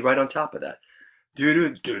melody right on top of that.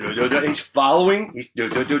 He's following. He's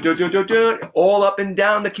all up and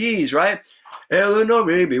down the keys, right? Eleanor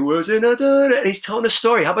baby, where's it? And he's telling a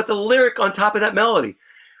story. How about the lyric on top of that melody?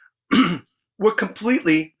 We're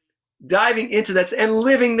completely diving into that and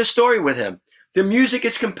living the story with him. The music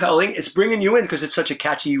is compelling. It's bringing you in because it's such a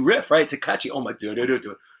catchy riff, right? It's a catchy, oh my,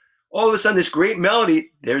 all of a sudden, this great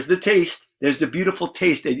melody, there's the taste. There's the beautiful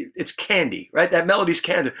taste. It's candy, right? That melody's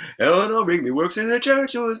candy. Eleanor Rigby works in the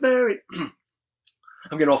church and was married.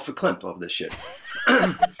 I'm getting off the Klimt of this shit.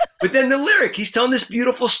 But then the lyric, he's telling this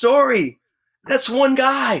beautiful story. That's one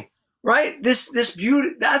guy, right? This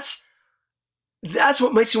beauty, that's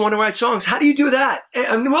what makes you want to write songs. How do you do that?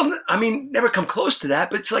 I mean, never come close to that,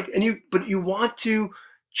 but it's like, but you want to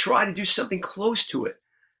try to do something close to it.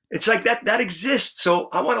 It's like that exists. So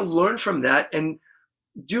I want to learn from that and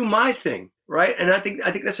do my thing, right? And I think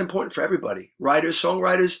that's important for everybody. Writers,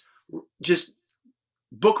 songwriters, just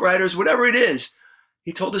book writers, whatever it is.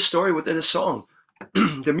 He told a story within a song.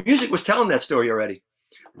 The music was telling that story already.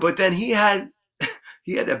 But then he had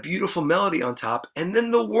that beautiful melody on top. And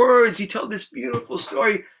then the words, he told this beautiful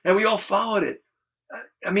story and we all followed it.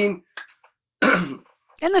 I mean...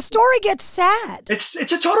 And the story gets sad. It's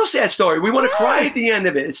a total sad story. We want to cry at the end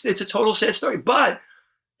of it. It's a total sad story. But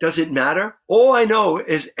does it matter? All I know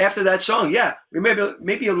is after that song, yeah, we may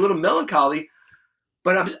be a little melancholy,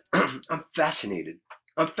 but I'm fascinated.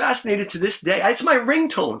 I'm fascinated to this day. It's my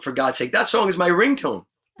ringtone, for God's sake. That song is my ringtone.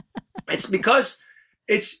 It's because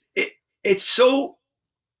it's so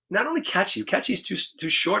not only catchy. Catchy is too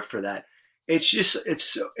short for that. It's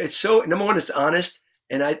so number one, it's honest,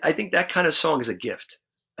 and I think that kind of song is a gift.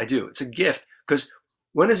 I do. It's a gift because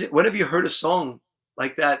when have you heard a song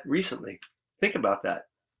like that recently? Think about that.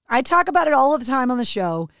 I talk about it all the time on the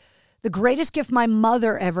show. The greatest gift my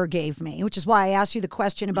mother ever gave me, which is why I asked you the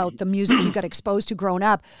question about the music you got exposed to growing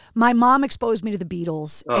up. My mom exposed me to the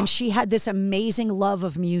Beatles, and she had this amazing love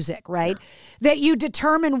of music, right? Yeah. That you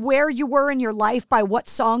determine where you were in your life by what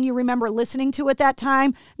song you remember listening to at that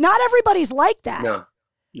time. Not everybody's like that. No.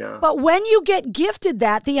 But when you get gifted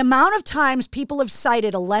that, the amount of times people have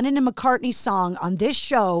cited a Lennon and McCartney song on this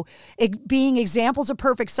show being examples of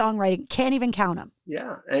perfect songwriting, can't even count them.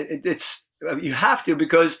 Yeah, you have to,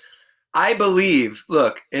 because I believe,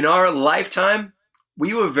 look, in our lifetime,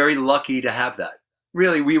 we were very lucky to have that.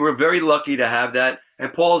 Really, we were very lucky to have that.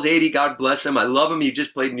 And Paul's 80, God bless him. I love him. He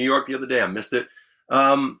just played New York the other day. I missed it.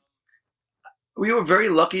 We were very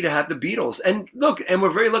lucky to have the Beatles. And look, and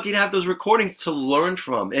we're very lucky to have those recordings to learn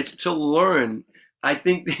from. It's to learn. I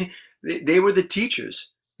think they were the teachers.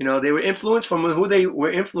 You know, they were influenced from who they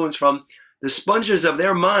were influenced from. The sponges of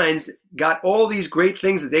their minds got all these great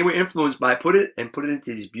things that they were influenced by, put it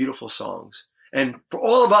into these beautiful songs. And for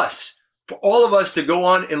all of us to go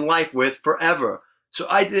on in life with forever. So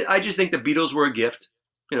I just think the Beatles were a gift,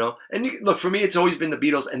 you know. And look, for me, it's always been the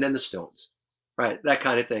Beatles and then the Stones, right? That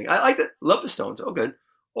kind of thing. I like that. Love the Stones. All good.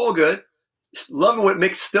 Loving what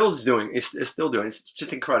Mick Still's doing. Is still doing. It's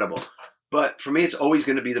just incredible. But for me, it's always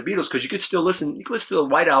going to be the Beatles, because you could still listen. You could listen to the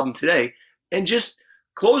White Album today and just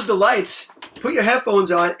close the lights, put your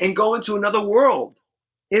headphones on, and go into another world.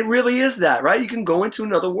 It really is that, right? You can go into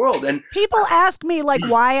another world. And people ask me like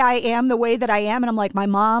why I am the way that I am, and I'm like, my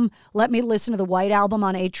mom let me listen to the White Album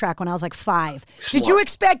on 8-track when I was like 5. Smart. Did you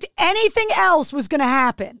expect anything else was going to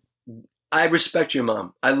happen? I respect your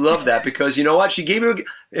mom. I love that, because you know what? She gave you,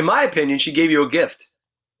 in my opinion, she gave you a gift.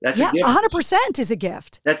 That's a gift. 100% is a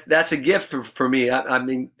gift. That's a gift for me. I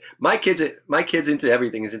mean, my kid's into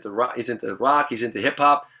everything. He's into rock. He's into hip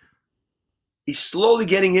hop. He's slowly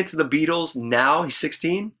getting into the Beatles now. He's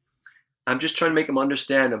 16. I'm just trying to make him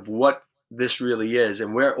understand of what this really is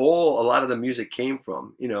and where a lot of the music came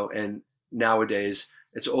from. You know, and nowadays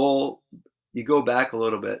it's all, you go back a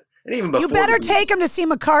little bit. And even before, you better take him to see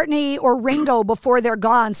McCartney or Ringo before they're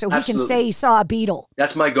gone, so he can say he saw a Beatle.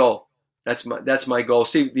 That's my goal. That's my goal.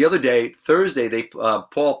 See, the other day, Thursday,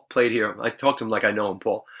 Paul played here. I talked to him like I know him,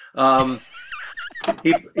 Paul.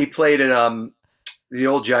 He played in the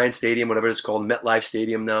old Giant Stadium, whatever it's called, MetLife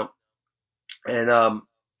Stadium now. And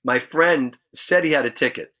my friend said he had a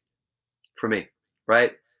ticket for me,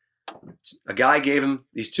 right? A guy gave him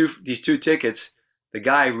these two tickets. The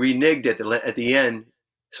guy reneged at the end,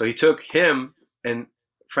 so he took him, and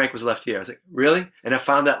Frank was left here. I was like, really? And I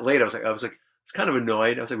found out later. I was kind of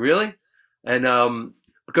annoyed. I was like, really? And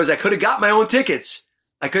because I could have got my own tickets,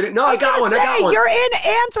 I couldn't. No, I got one. You're in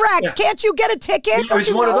Anthrax. Yeah. Can't you get a ticket? Yeah, Don't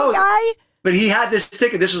you one know, of those. Guy? But he had this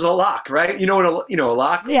ticket. This was a lock, right? You know a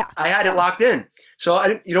lock. Yeah. I had it locked in, so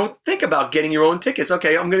you don't think about getting your own tickets.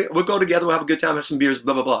 Okay, we'll go together. We'll have a good time. Have some beers.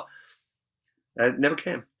 Blah blah blah. It never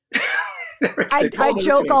came. I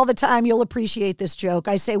joke all the time. You'll appreciate this joke.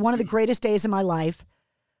 I say one of the greatest days of my life,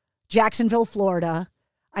 Jacksonville, Florida.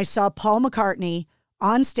 I saw Paul McCartney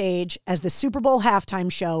on stage as the Super Bowl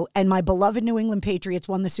halftime show, and my beloved New England Patriots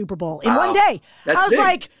won the Super Bowl in one day. I was big.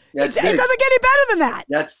 Like, it doesn't get any better than that.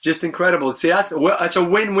 That's just incredible. See, that's a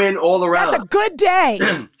win-win all around. That's a good day.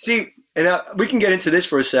 See, and we can get into this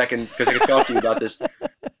for a second because I can talk to you about this.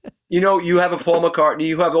 You have a Paul McCartney,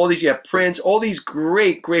 you have all these, Prince, all these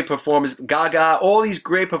great performers, Gaga, all these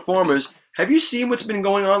great performers. Have you seen what's been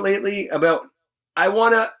going on lately about,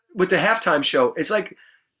 with the halftime show? It's like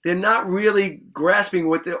they're not really grasping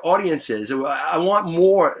what the audience is. I want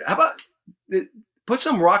more. How about put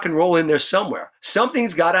some rock and roll in there somewhere?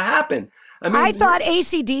 Something's got to happen. I thought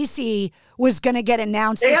AC/DC was going to get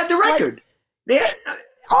announced. They had the record.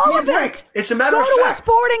 All of it. It's a matter of fact. Go to a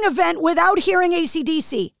sporting event without hearing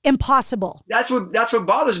AC/DC. Impossible. That's what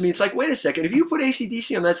bothers me. It's like, wait a second. If you put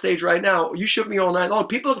AC/DC on that stage right now, you shook me all night long.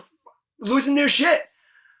 People are losing their shit.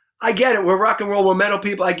 I get it. We're rock and roll. We're metal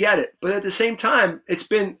people. I get it. But at the same time, it's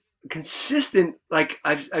been consistent. Like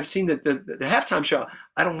I've seen the halftime show.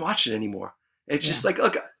 I don't watch it anymore. It's just like,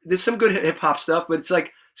 look, there's some good hip hop stuff, but it's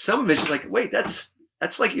like some of it's like, wait, that's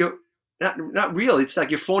like you're not real. It's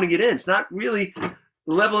like you're phoning it in. It's not really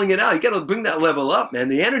leveling it out. You got to bring that level up, man.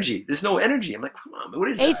 The energy. There's no energy. I'm like, come on, what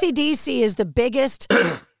is that? AC/DC is the biggest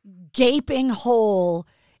gaping hole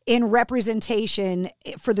in representation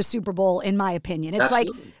for the Super Bowl, in my opinion. It's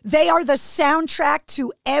Absolutely. Like they are the soundtrack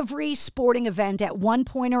to every sporting event at one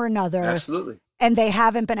point or another. Absolutely. And they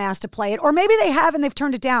haven't been asked to play it. Or maybe they have and they've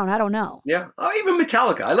turned it down. I don't know. Yeah. Oh, even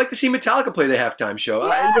Metallica. I'd like to see Metallica play the halftime show.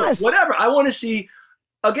 Yes. Whatever. I want to see,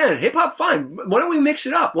 again, hip-hop, fine. Why don't we mix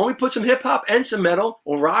it up? Why don't we put some hip-hop and some metal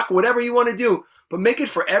or rock, whatever you want to do, but make it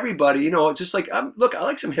for everybody. Just like, look, I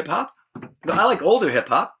like some hip-hop. I like older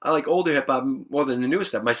hip-hop. I like older hip-hop more than the newest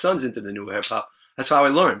stuff. My son's into the newer hip-hop. That's how I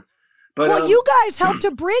learn. But you guys help to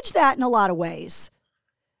bridge that in a lot of ways.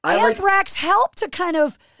 Anthrax helped to kind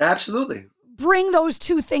of absolutely bring those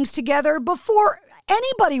two things together before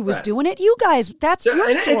anybody was doing it. You guys, that's your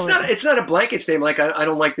story. It's not a blanket statement. Like I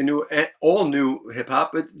don't like the all new hip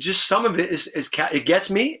hop, but just some of it is it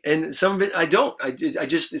gets me, and some of it I don't. I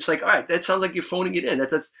just it's like, all right, that sounds like you're phoning it in.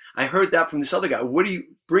 That's I heard that from this other guy. What do you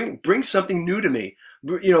bring something new to me?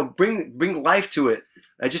 Bring life to it.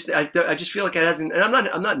 I just feel like it hasn't. And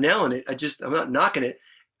I'm not nailing it. I'm not knocking it.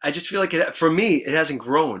 I just feel like for me it hasn't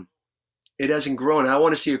grown. It hasn't grown. I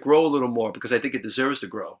want to see it grow a little more because I think it deserves to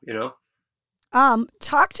grow.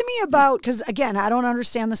 Talk to me about, because again, I don't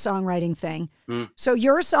understand the songwriting thing. So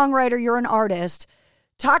you're a songwriter, you're an artist.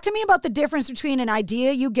 Talk to me about the difference between an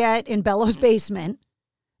idea you get in Bello's basement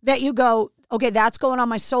that you go, okay, that's going on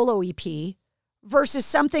my solo EP, versus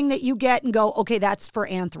something that you get and go, okay, that's for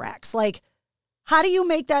Anthrax. Like, how do you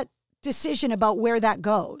make that decision about where that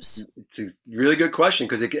goes? It's a really good question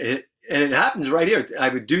because it happens right here. I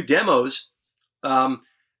would do demos, and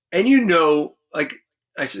like,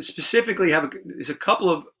 I specifically there's a couple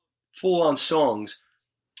of full-on songs.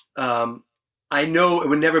 I know it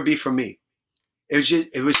would never be for me.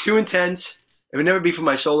 It was too intense. It would never be for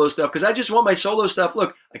my solo stuff because I just want my solo stuff.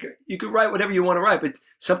 Look, you could write whatever you want to write, but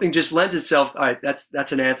something just lends itself. All right,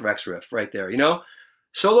 that's an Anthrax riff right there.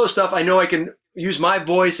 Solo stuff. I know I can use my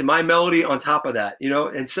voice and my melody on top of that.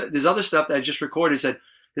 And so there's other stuff that I just recorded. Said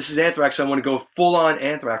this is Anthrax. So I want to go full-on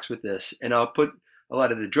Anthrax with this, and I'll put a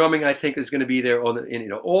lot of the drumming I think is going to be there,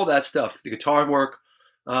 all that stuff, the guitar work.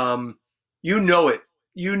 You know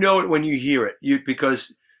it when you hear it.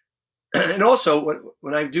 Because, and also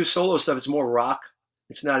when I do solo stuff, it's more rock.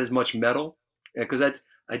 It's not as much metal because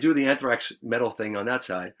I do the Anthrax metal thing on that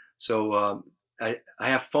side. So I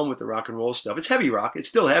have fun with the rock and roll stuff. It's heavy rock. It's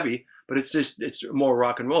still heavy, but it's more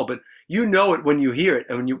rock and roll. But you know it when you hear it,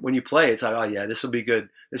 and when you play it, it's like, oh yeah, this will be good.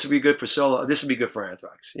 This will be good for solo. This will be good for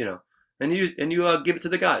Anthrax. And you give it to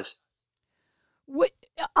the guys.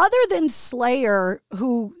 Other than Slayer,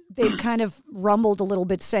 who they've kind of rumbled a little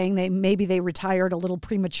bit saying they retired a little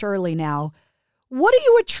prematurely now, what do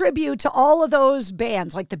you attribute to all of those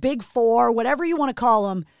bands, like the Big Four, whatever you want to call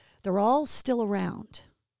them? They're all still around.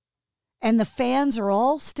 And the fans are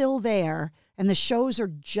all still there, and the shows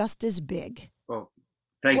are just as big. Well,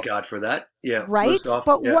 thank God for that. Yeah. Right?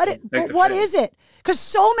 But what is it? Because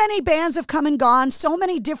so many bands have come and gone. So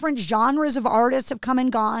many different genres of artists have come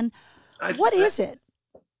and gone. What is it?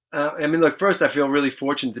 I mean, look, first, I feel really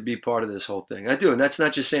fortunate to be part of this whole thing. I do, and that's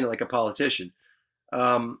not just saying it like a politician.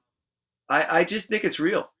 I just think it's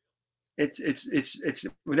real. It's.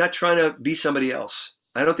 We're not trying to be somebody else.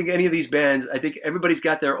 I don't think any of these bands. I think everybody's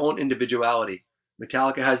got their own individuality.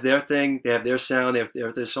 Metallica has their thing. They have their sound. They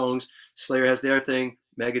have their songs. Slayer has their thing.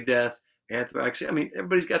 Megadeth, Anthrax. I mean,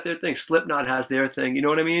 everybody's got their thing. Slipknot has their thing. You know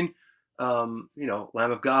what I mean?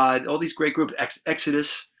 Lamb of God. All these great groups.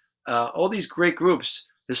 Exodus. All these great groups.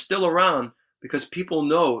 They're still around because people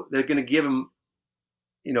know they're going to give them.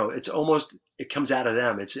 It's almost. It comes out of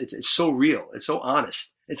them. It's so real. It's so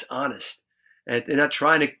honest. It's honest, and they're not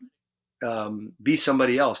trying to be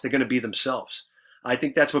somebody else. They're going to be themselves. I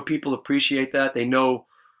think that's what people appreciate. That they know,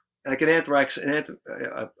 like an Anthrax,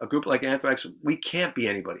 a group like Anthrax, we can't be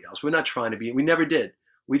anybody else. We're not trying to be. We never did.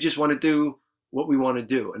 We just want to do what we want to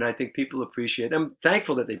do, and I think people appreciate. I'm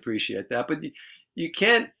thankful that they appreciate that. But you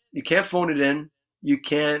can't phone it in. You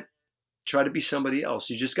can't try to be somebody else.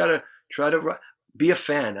 You just got to try to be a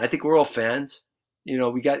fan. I think we're all fans.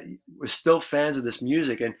 We're still fans of this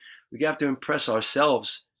music, and we have to impress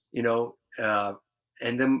ourselves. And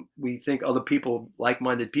then we think other people,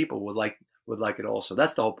 like-minded people, would like it also.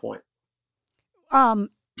 That's the whole point.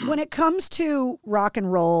 When it comes to rock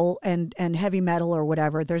and roll and heavy metal or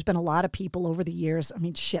whatever, there's been a lot of people over the years. I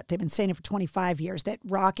mean, shit, they've been saying it for 25 years that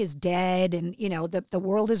rock is dead and, the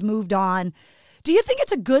world has moved on. Do you think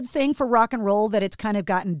it's a good thing for rock and roll that it's kind of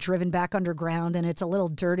gotten driven back underground and it's a little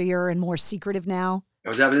dirtier and more secretive now? I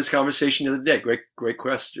was having this conversation the other day. Great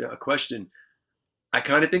question. I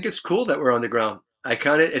kind of think it's cool that we're underground.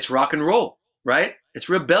 It's rock and roll, right? It's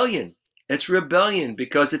rebellion. It's rebellion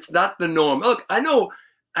because it's not the norm. Look, I know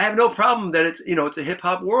I have no problem that it's a hip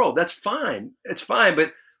hop world. That's fine. It's fine.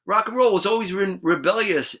 But rock and roll was always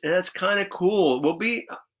rebellious, and that's kind of cool. We'll be,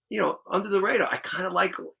 under the radar. I kind of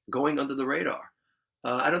like going under the radar.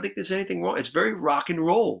 I don't think there's anything wrong. It's very rock and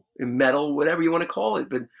roll, metal, whatever you want to call it.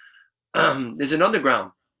 But there's an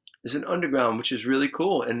underground. There's an underground, which is really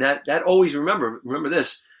cool. And that always, remember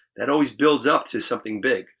this, that always builds up to something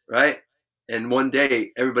big, right? And one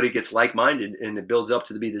day everybody gets like-minded and it builds up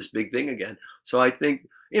to be this big thing again. So I think,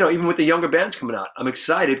 even with the younger bands coming out, I'm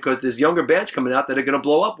excited because there's younger bands coming out that are going to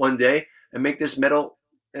blow up one day and make this metal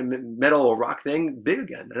or rock thing big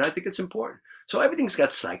again. And I think it's important. So everything's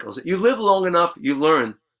got cycles. You live long enough, you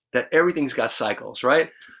learn that everything's got cycles, right?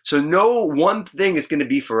 So no one thing is going to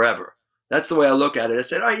be forever. That's the way I look at it. I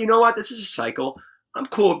said, all right, you know what? This is a cycle. I'm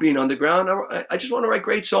cool with being underground. I just want to write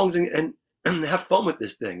great songs and have fun with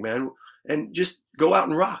this thing, man. And just go out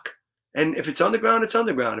and rock. And if it's underground, it's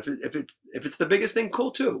underground. If it's the biggest thing,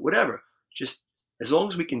 cool too. Whatever. Just as long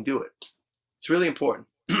as we can do it. It's really important.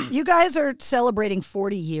 You guys are celebrating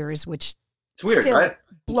 40 years, which it's weird, still right?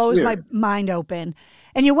 blows my mind open.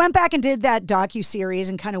 And you went back and did that docuseries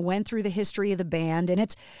and kind of went through the history of the band.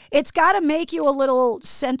 And it's got to make you a little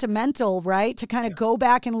sentimental, right? To kind of go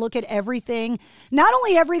back and look at everything, not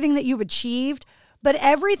only everything that you've achieved, but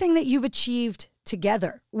everything that you've achieved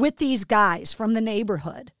together with these guys from the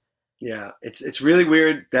neighborhood. Yeah, it's really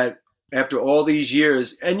weird that after all these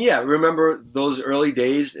years, and remember those early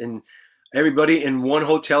days and everybody in one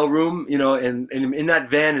hotel room, and in that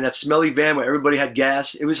van, in that smelly van where everybody had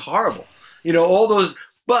gas. It was horrible. All those,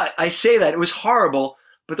 but I say that it was horrible,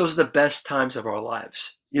 but those are the best times of our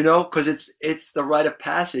lives, because it's the rite of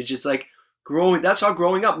passage. It's like that's how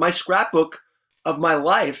growing up. My scrapbook of my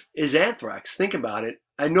life is Anthrax. Think about it.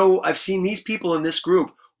 I know I've seen these people in this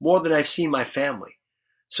group more than I've seen my family.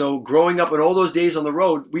 So growing up in all those days on the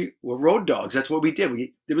road, we were road dogs. That's what we did.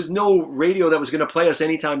 There was no radio that was going to play us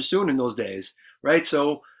anytime soon in those days, right?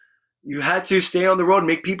 So you had to stay on the road and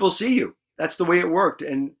make people see you. That's the way it worked.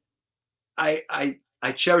 And I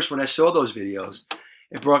cherished when I saw those videos.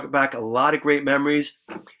 It brought back a lot of great memories.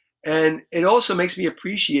 And it also makes me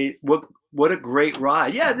appreciate what a great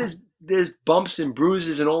ride. Yeah, there's bumps and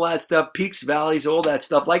bruises and all that stuff, peaks, valleys, all that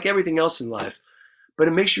stuff, like everything else in life. But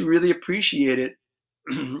it makes you really appreciate it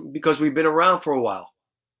because we've been around for a while.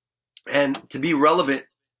 And to be relevant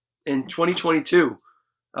in 2022,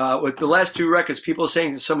 with the last two records, people are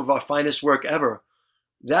saying some of our finest work ever.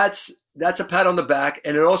 That's a pat on the back.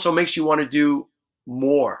 And it also makes you want to do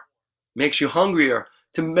more, makes you hungrier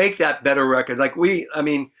to make that better record. Like we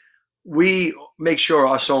make sure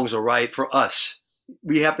our songs are right for us.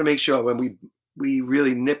 We have to make sure when we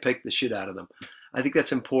really nitpick the shit out of them. I think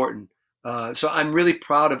that's important. So I'm really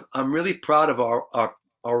proud of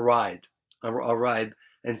our ride,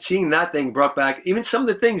 and seeing that thing brought back even some of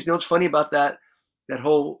the things. What's funny about that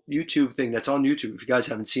whole YouTube thing that's on YouTube, if you guys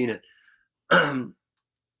haven't seen it,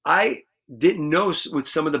 I didn't know what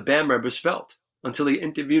some of the band members felt until they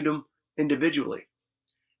interviewed them individually.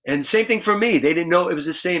 And same thing for me. They didn't know it was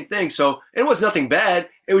the same thing. So it was nothing bad.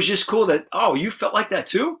 It was just cool that, oh, you felt like that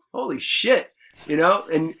too? Holy shit.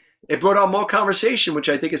 And it brought on more conversation, which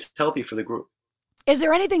I think is healthy for the group. Is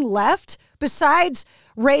there anything left besides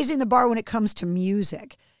raising the bar when it comes to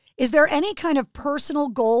music? Is there any kind of personal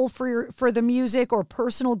goal for the music or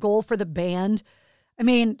personal goal for the band? I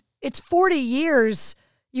mean, it's 40 years.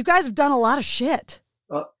 You guys have done a lot of shit.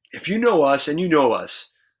 If you know us and you know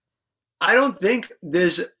us, I don't think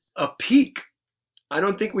there's a peak. I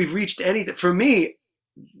don't think we've reached anything. For me,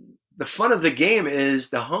 the fun of the game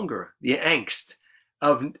is the hunger, the angst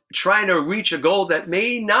of trying to reach a goal that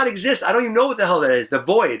may not exist. I don't even know what the hell that is. The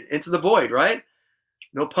void, into the void, right?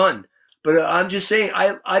 No pun. But I'm just saying,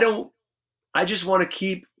 I just want to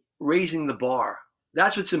keep raising the bar.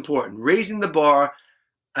 That's what's important. Raising the bar.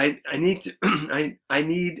 I need to, I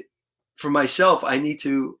need, for myself, I need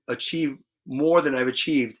to achieve more than I've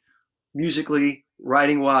achieved musically,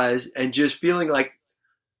 writing wise, and just feeling like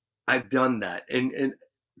I've done that. And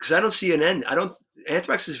because I don't see an end.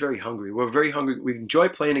 Anthrax is very hungry. We're very hungry. We enjoy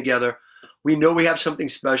playing together. We know we have something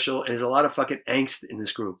special, and there's a lot of fucking angst in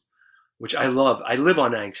this group, which I love. I live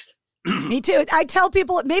on angst. Me too. I tell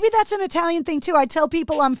people, maybe that's an Italian thing too. I tell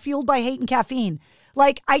people I'm fueled by hate and caffeine.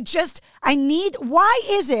 Like, why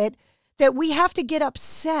is it that we have to get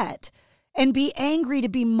upset and be angry to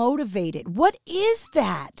be motivated? What is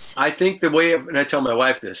that? I think and I tell my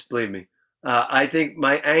wife this, believe me, I think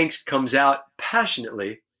my angst comes out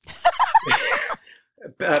passionately.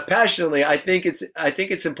 Passionately, I think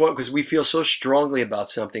it's important because we feel so strongly about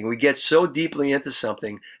something. We get so deeply into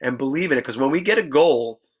something and believe in it. Because when we get a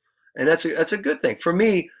goal, and that's a good thing. For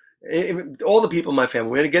me, all the people in my family,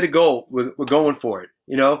 we're going to get a goal. We're going for it.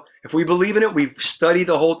 If we believe in it, we study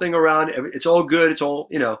the whole thing around. It's all good. It's all,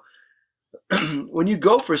 when you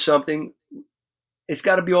go for something, it's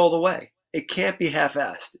got to be all the way. It can't be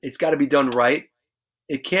half-assed. It's got to be done right.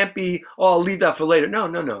 It can't be, I'll leave that for later.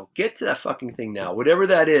 No. Get to that fucking thing now. Whatever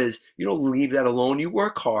that is, you don't leave that alone. You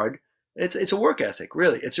work hard. It's a work ethic,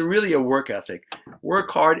 really. It's really a work ethic.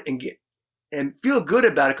 Work hard and feel good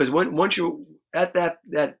about it, because once you're at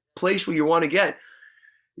that place where you want to get,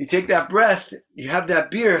 you take that breath, you have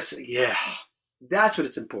that beer, say, yeah, that's what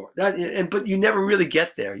it's important. But you never really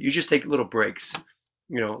get there. You just take little breaks,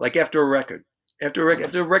 like after a record. After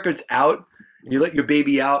a record's out, and you let your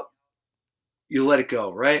baby out, you let it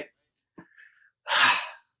go, right?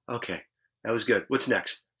 Okay, that was good. What's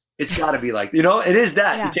next? It's got to be like, it is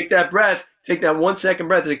that. Yeah. You take that breath, take that 1 second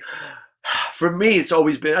breath. Like, for me, it's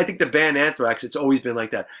always been, I think the band Anthrax, it's always been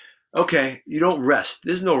like that. Okay, you don't rest.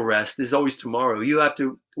 There's no rest. There's always tomorrow. We have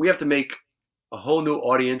to make a whole new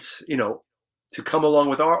audience, to come along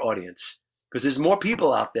with our audience, because there's more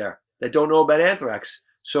people out there that don't know about Anthrax.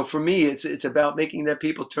 So for me, it's about making that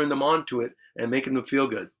people turn them on to it and making them feel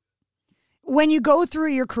good. When you go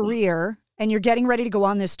through your career and you're getting ready to go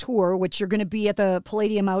on this tour, which you're going to be at the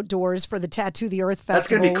Palladium Outdoors for the Tattoo the Earth Festival. That's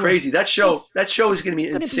going to be crazy. That show is going to be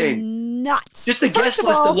insane. Be nuts. Just the guest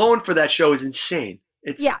list alone for that show is insane.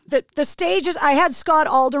 The stages. I had Scott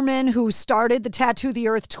Alderman, who started the Tattoo the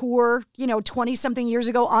Earth tour, 20-something years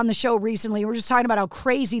ago, on the show recently. We're just talking about how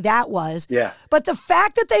crazy that was. Yeah. But the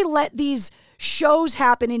fact that they let these shows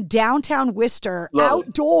happen in downtown Worcester,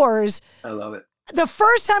 outdoors. I love it. The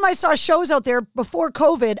first time I saw shows out there before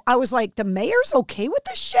COVID, I was like, the mayor's okay with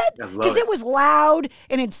this shit? Because it was loud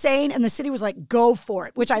and insane, and the city was like, go for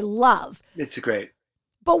it, which I love. It's great.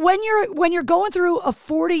 But when you're going through a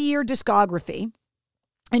 40-year discography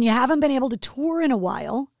and you haven't been able to tour in a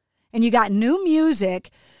while and you got new music,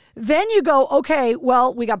 then you go, okay,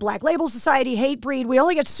 well, we got Black Label Society, Hatebreed. We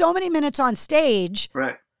only get so many minutes on stage.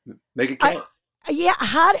 Right. Make it count.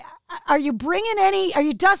 Are you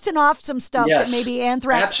dusting off some stuff that maybe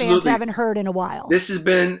Anthrax fans haven't heard in a while? This has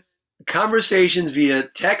been conversations via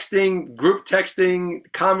texting, group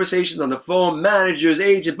texting, conversations on the phone, managers,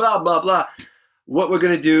 agent, blah, blah, blah. What we're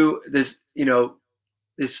going to do, there's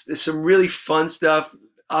some really fun stuff.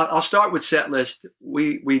 I'll start with set list.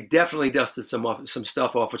 We definitely dusted some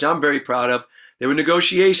stuff off, which I'm very proud of. There were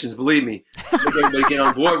negotiations, believe me, to make everybody get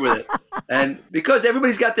on board with it. And because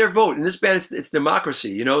everybody's got their vote. In this band, it's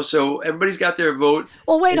democracy, so everybody's got their vote.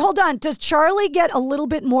 Well, wait, hold on. Does Charlie get a little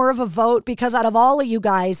bit more of a vote? Because out of all of you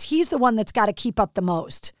guys, he's the one that's got to keep up the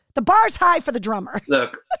most. The bar's high for the drummer.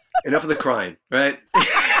 Look, enough of the crying, right?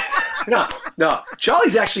 No.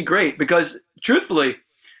 Charlie's actually great because, truthfully,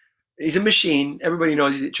 he's a machine. Everybody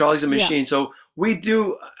knows Charlie's a machine. Yeah. So we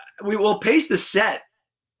will pace the set.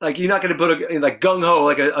 Like, you're not going to put gung ho,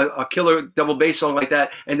 like a killer double bass song like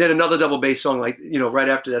that, and then another double bass song right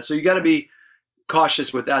after that. So you got to be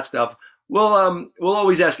cautious with that stuff. We'll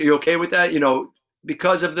always ask, are you okay with that?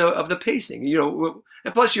 because of the pacing,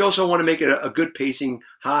 and plus you also want to make it a good pacing,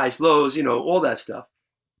 highs, lows, all that stuff.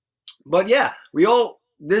 But yeah,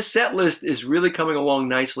 this set list is really coming along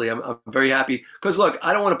nicely. I'm very happy because look,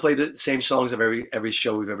 I don't want to play the same songs of every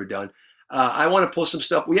show we've ever done. I want to pull some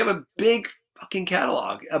stuff. We have a big fucking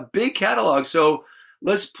catalog, So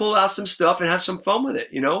let's pull out some stuff and have some fun with it,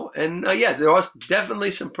 And yeah, there are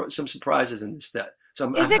definitely some surprises in this set.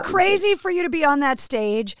 So is it crazy for you to be on that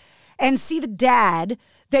stage and see the dad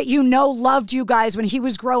that loved you guys when he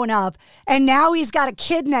was growing up, and now he's got a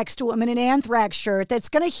kid next to him in an Anthrax shirt that's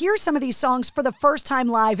going to hear some of these songs for the first time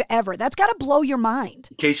live ever? That's got to blow your mind.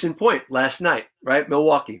 Case in point, last night, right?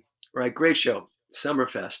 Milwaukee, right? Great show,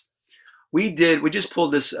 Summerfest. We just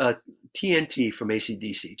pulled this TNT from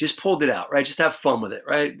AC/DC. Just pulled it out, right? Just have fun with it,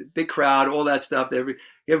 right? Big crowd, all that stuff.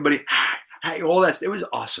 Everybody, hey, all that stuff. It was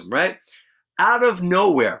awesome, right? Out of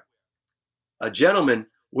nowhere, a gentleman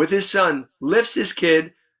with his son lifts his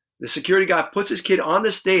kid. The security guy puts his kid on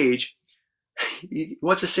the stage. He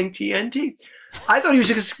wants to sing TNT. I thought he was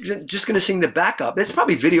just going to sing the backup. There's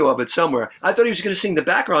probably video of it somewhere. I thought he was going to sing the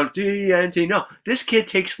background TNT. No, this kid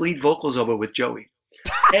takes lead vocals over with Joey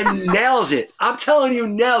and nails it. I'm telling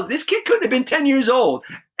you, this kid couldn't have been 10 years old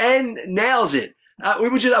and nails it. I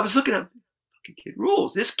was looking at, fucking kid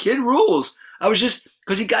rules. This kid rules. I was just,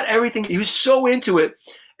 because he got everything. He was so into it.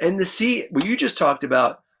 And to see what you just talked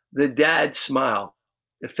about, the dad smile,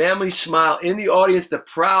 the family smile in the audience, the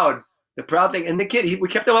proud thing. And the kid, we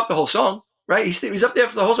kept him up the whole song, right? He was up there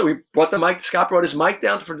for the whole song. We brought the mic. Scott brought his mic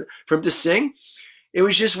down for him to sing. It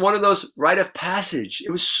was just one of those rite of passage.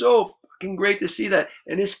 It was so fucking great to see that.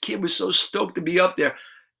 And this kid was so stoked to be up there.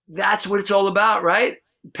 That's what it's all about, right?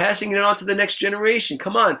 Passing it on to the next generation.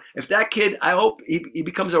 Come on. If that kid, I hope he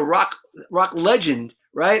becomes a rock legend,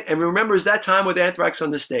 right? And remembers that time with Anthrax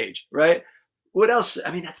on the stage, right? What else?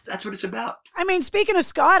 I mean, that's what it's about. I mean, speaking of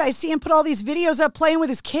Scott, I see him put all these videos up playing with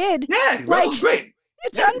his kid. Yeah, that was great.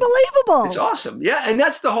 It's unbelievable. It's awesome. Yeah, and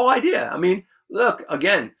that's the whole idea. I mean, look,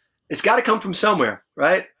 again, it's got to come from somewhere,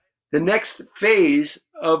 right? The next phase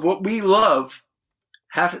of what we love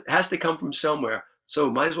has to come from somewhere. So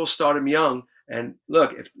might as well start them young. And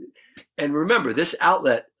look, and remember, this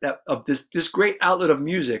outlet, this great outlet of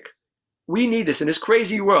music, we need this in this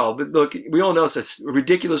crazy world. But look, we all know it's a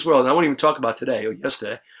ridiculous world. And I won't even talk about today or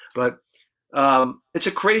yesterday, but it's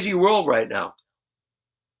a crazy world right now.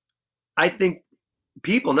 I think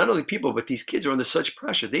people, not only people, but these kids are under such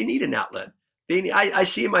pressure. They need an outlet. I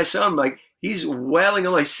see my son, like he's wailing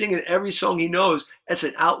on, he's singing every song he knows. That's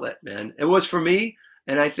an outlet, man. It was for me.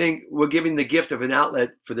 And I think we're giving the gift of an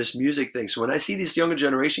outlet for this music thing. So when I see these younger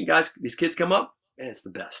generation guys, these kids come up, man, it's the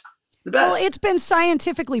best. It's the best. Well, it's been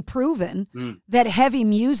scientifically proven that heavy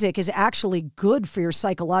music is actually good for your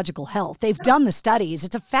psychological health. They've done the studies.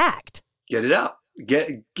 It's a fact. Get it out.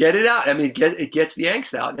 Get it out. I mean, it gets the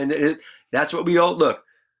angst out. And that's what we all, look,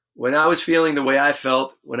 when I was feeling the way I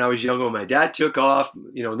felt when I was younger, when my dad took off,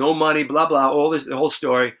 no money, blah, blah, all this, the whole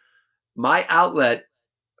story, my outlet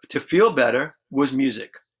to feel better was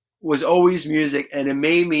music, was always music. And it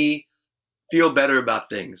made me feel better about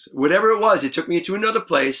things. Whatever it was, it took me to another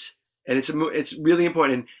place. And it's really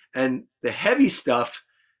important. And the heavy stuff,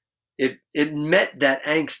 it met that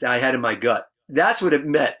angst I had in my gut. That's what it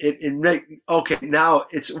meant. It meant, okay, now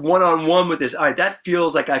it's one-on-one with this. All right, that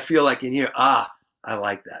feels like I feel like in here. I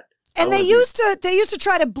like that. And they used to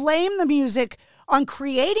try to blame the music on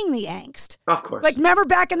creating the angst. Of course. Like, remember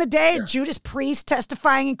back in the day, Judas Priest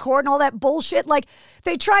testifying in court and all that bullshit? Like,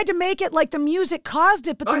 they tried to make it like the music caused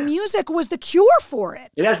it, but the music was the cure for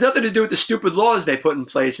it. It has nothing to do with the stupid laws they put in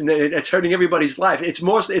place, and it's hurting everybody's life. It's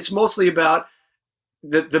mostly about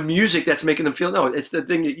the music that's making them feel. No, it's the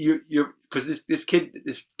thing that you're because this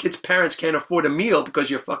kid's parents can't afford a meal because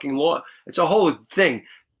you're fucking law. It's a whole thing.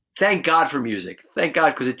 Thank God for music. Thank God,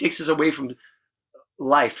 because it takes us away from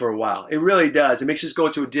life for a while. It really does. It makes us go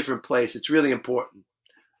to a different place. It's really important.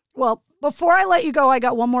 Well, before I let you go, I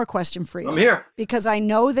got one more question for you. I'm here. Because I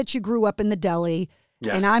know that you grew up in the deli.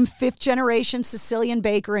 Yes. And I'm 5th generation Sicilian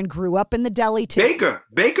baker and grew up in the deli too.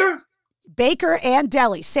 Baker and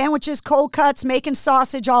deli. Sandwiches, cold cuts, making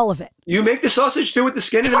sausage, all of it. You make the sausage too with the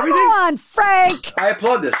skin and everything? Come on, Frank. I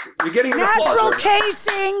applaud this. You're getting an natural applause.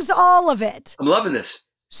 Casings, all of it. I'm loving this.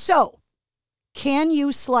 So, can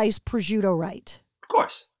you slice prosciutto right? Of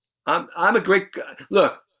course. I'm a great...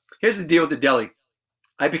 Look, here's the deal with the deli.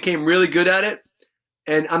 I became really good at it,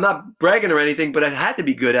 and I'm not bragging or anything, but I had to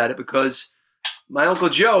be good at it because my Uncle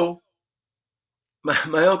Joe...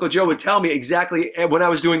 My Uncle Joe would tell me exactly when I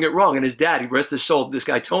was doing it wrong. And his dad, he rest his soul, this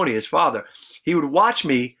guy Tony, his father, he would watch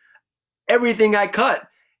me, everything I cut.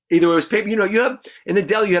 Either it was paper. You have in the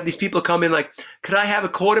deli, you have these people come in like, could I have a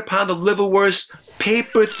 1/4 pound of liverwurst,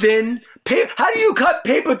 paper thin? How do you cut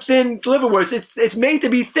paper thin liverwurst? It's made to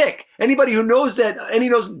be thick. Anybody who knows that, any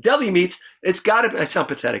knows deli meats, it's got to. I sound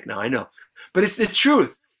pathetic now, I know, but it's the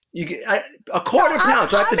truth. You get a 1/4 pound.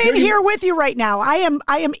 So I'm in here with you right now. I am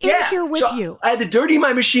in here with you. I had to dirty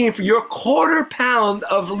my machine for your 1/4 pound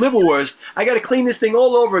of liverwurst. I got to clean this thing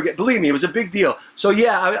all over again. Believe me, it was a big deal. So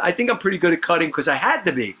yeah, I think I'm pretty good at cutting because I had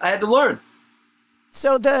to be. I had to learn.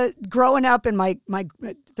 So growing up in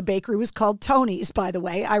the bakery was called Tony's, by the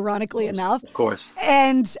way, ironically enough. Of course.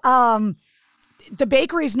 And the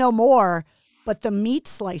bakery's no more, but the meat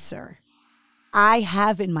slicer I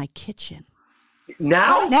have in my kitchen.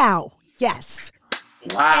 Now, yes.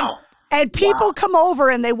 Wow. And people come over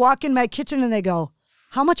and they walk in my kitchen and they go,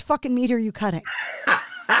 how much fucking meat are you cutting?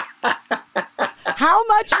 How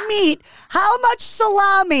much meat, how much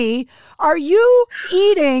salami are you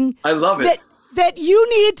eating? I love it. That you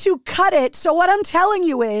need to cut it. So what I'm telling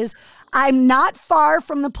you is I'm not far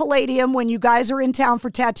from the Palladium when you guys are in town for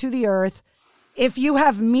Tattoo the Earth. If you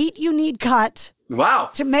have meat you need cut. Wow.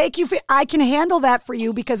 To make you feel, I can handle that for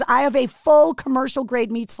you because I have a full commercial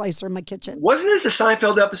grade meat slicer in my kitchen. Wasn't this a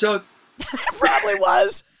Seinfeld episode? It probably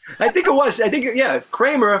was. I think it was.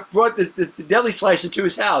 Kramer brought the deli slicer to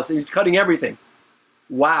his house. He was cutting everything.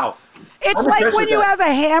 Wow. It's like when you have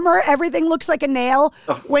a hammer, everything looks like a nail.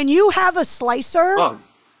 When you have a slicer,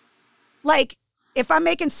 like if I'm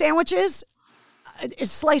making sandwiches,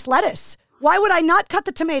 it's sliced lettuce. Why would I not cut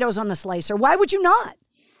the tomatoes on the slicer? Why would you not?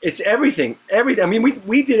 It's everything. I mean,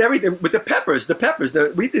 we did everything with the peppers.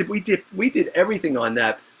 We did everything on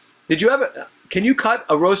that. Did you ever? Can you cut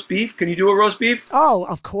a roast beef? Can you do a roast beef? Oh,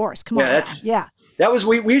 of course. Come on. Yeah. That was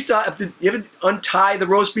we used to have to. You ever untie the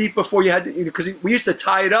roast beef before you had to? Because we used to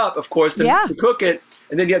tie it up, of course, to cook it,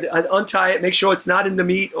 and then you had to untie it, make sure it's not in the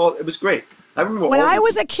meat. Oh, it was great. I remember when I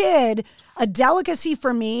was a kid, a delicacy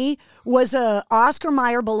for me was a Oscar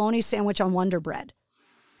Mayer bologna sandwich on Wonder Bread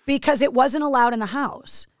because it wasn't allowed in the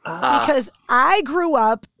house. Because I grew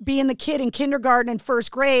up being the kid in kindergarten and first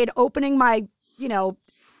grade, opening my,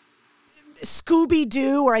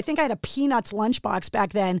 Scooby-Doo, or I think I had a Peanuts lunchbox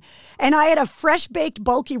back then, and I had a fresh-baked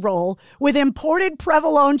bulky roll with imported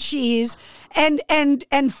provolone cheese and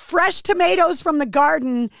fresh tomatoes from the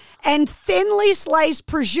garden and thinly sliced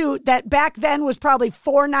prosciutto that back then was probably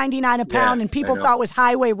 $4.99 a pound, and people thought was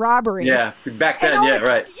highway robbery. Yeah, back then,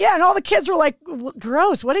 right. Yeah, and all the kids were like,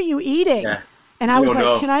 gross, what are you eating? Yeah. And I was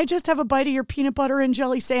like, can I just have a bite of your peanut butter and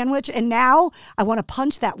jelly sandwich? And now I want to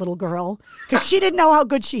punch that little girl because she didn't know how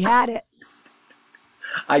good she had it.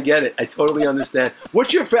 I get it. I totally understand.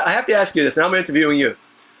 What's your? I have to ask you this, and I'm interviewing you.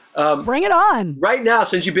 Bring it on. Right now,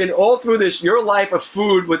 since you've been all through this, your life of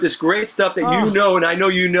food with this great stuff that you know, and I know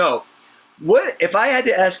you know. What if I had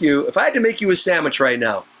to ask you? If I had to make you a sandwich right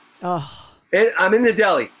now? And I'm in the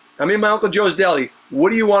deli. I'm in my Uncle Joe's deli.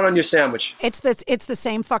 What do you want on your sandwich? It's the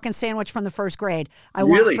same fucking sandwich from the first grade. I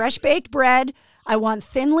want fresh baked bread. I want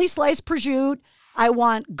thinly sliced prosciutto. I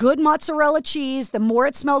want good mozzarella cheese. The more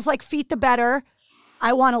it smells like feet, the better.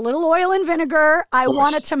 I want a little oil and vinegar. I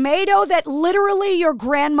want a tomato that literally your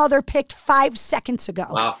grandmother picked 5 seconds ago.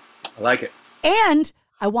 Wow, I like it. And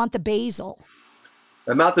I want the basil.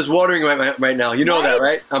 My mouth is watering right now. You know that,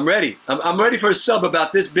 right? I'm ready. I'm ready for a sub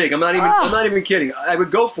about this big. I'm not even kidding. I would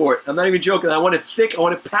go for it. I'm not even joking. I want it thick. I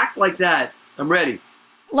want it packed like that. I'm ready.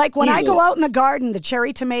 Like when I go out in the garden, the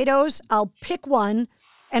cherry tomatoes, I'll pick one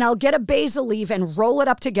and I'll get a basil leaf and roll it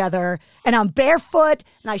up together. And I'm barefoot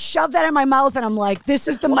and I shove that in my mouth and I'm like, this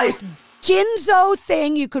is the most ginzo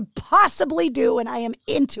thing you could possibly do. And I am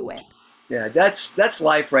into it. Yeah, that's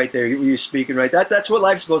life right there. You're speaking right. That's what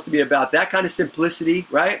life's supposed to be about. That kind of simplicity,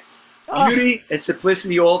 right? Beauty and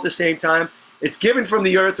simplicity all at the same time. It's given from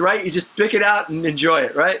the earth, right? You just pick it out and enjoy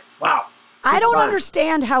it, right? Wow. I don't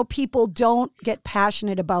understand how people don't get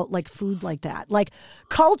passionate about like food like that. Like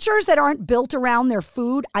cultures that aren't built around their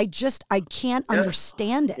food, I can't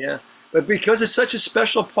understand it. Yeah. But because it's such a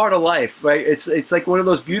special part of life, right? It's like one of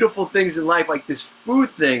those beautiful things in life, like this food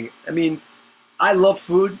thing. I mean, I love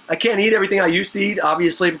food. I can't eat everything I used to eat,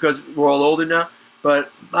 obviously, because we're all older now.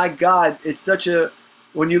 But my God, it's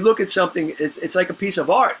when you look at something, it's like a piece of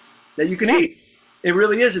art that you can eat. It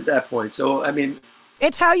really is at that point. So, I mean,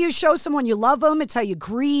 it's how you show someone you love them. It's how you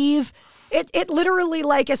grieve. It literally,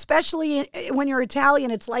 like, especially when you're Italian,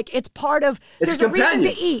 it's like it's part of. There's a reason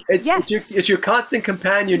to eat. It's your constant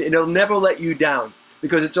companion, and it'll never let you down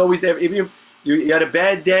because it's always there. Even if you had a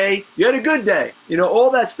bad day, you had a good day. All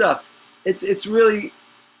that stuff. It's really.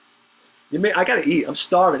 I gotta eat. I'm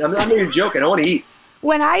starving. I'm not even joking. I want to eat.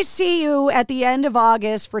 When I see you at the end of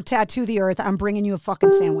August for Tattoo the Earth, I'm bringing you a fucking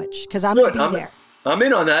sandwich because I'm going to be there. I'm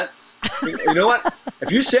in on that. You know what?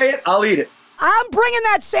 If you say it, I'll eat it. I'm bringing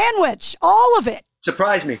that sandwich, all of it.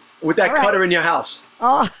 Surprise me with that cutter in your house.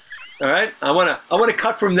 Oh. All right? I want to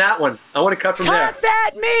cut from that one. I want to cut from there. Cut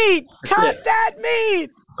that meat. Cut that meat.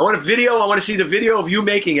 I want a video. I want to see the video of you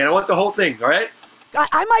making it. I want the whole thing, all right?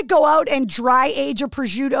 I might go out and dry age a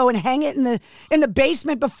prosciutto and hang it in the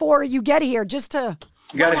basement before you get here just to...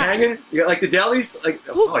 You got it hanging? You got like the delis?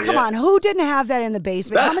 Come on, who didn't have that in the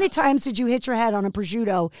basement? How many times did you hit your head on a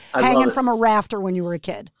prosciutto hanging from a rafter when you were a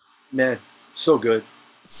kid? Man, it's so good.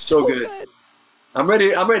 So good. I'm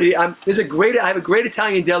ready. I have a great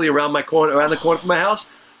Italian deli around the corner from my house.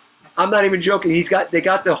 I'm not even joking. They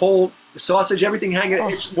got the whole sausage, everything hanging. Oh.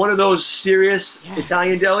 It's one of those serious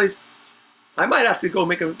Italian delis. I might have to go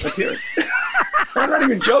make an appearance. I'm not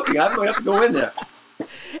even joking. I might have to go in there.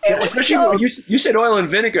 Especially when you said oil and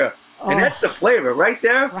vinegar, and that's the flavor right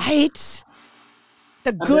there. Right?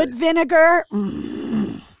 The good vinegar.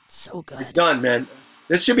 So good. It's done, man.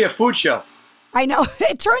 This should be a food show. I know.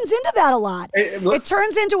 It turns into that a lot. It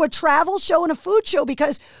turns into a travel show and a food show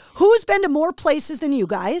because who's been to more places than you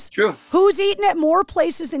guys? True. Who's eaten at more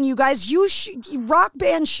places than you guys? Rock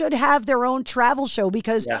bands should have their own travel show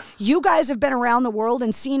because you guys have been around the world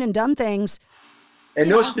and seen and done things. And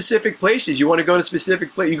specific places. You want to go to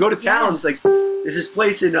specific places. You go to towns. Like, there's this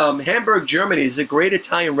place in Hamburg, Germany. It's a great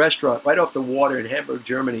Italian restaurant right off the water in Hamburg,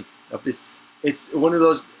 Germany. It's one of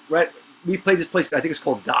those, right? We played this place, I think it's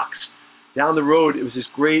called Docks. Down the road, it was this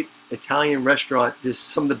great Italian restaurant.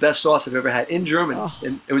 Just some of the best sauce I've ever had in Germany. Oh,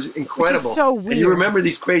 and it was incredible. Which is so weird. And you remember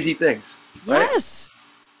these crazy things, right? Yes.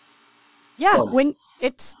 Fun. When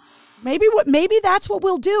it's maybe that's what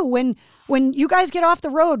we'll do when you guys get off the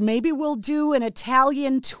road. Maybe we'll do an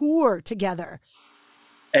Italian tour together.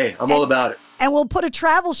 Hey, I'm all about it. And we'll put a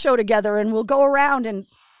travel show together, and we'll go around and.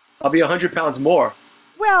 I'll be 100 pounds more.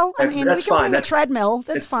 Well, I mean, we can bring a treadmill.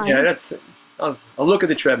 That's fine. Yeah, I'll look at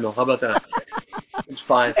the treadmill. How about that? It's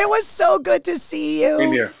fine. It was so good to see you.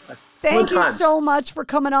 Same here. Thank you so much for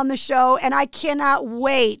coming on the show, and I cannot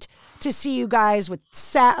wait to see you guys with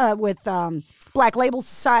Black Label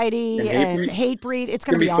Society and Hatebreed. It's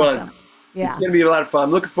going to be awesome. Fun. Yeah, it's going to be a lot of fun.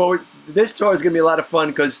 I'm looking forward. This tour is going to be a lot of fun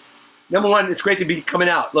because, number one, it's great to be coming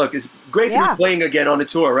out. Look, it's great to be playing again on the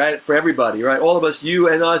tour, right? For everybody, right? All of us, you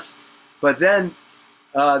and us. But then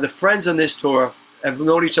the friends on this tour have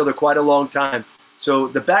known each other quite a long time. So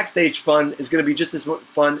the backstage fun is going to be just as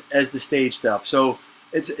fun as the stage stuff. So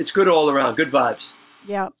it's good all around. Good vibes.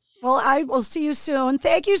 Yeah. Well, I will see you soon.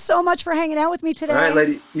 Thank you so much for hanging out with me today. All right,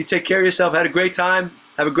 lady. You take care of yourself. Had a great time.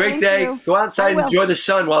 Have a great day. Go outside and enjoy the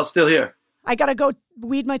sun while it's still here. I got to go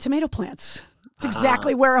weed my tomato plants. It's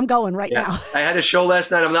exactly where I'm going right now. I had a show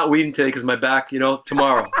last night. I'm not weeding today because my back,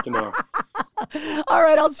 tomorrow. All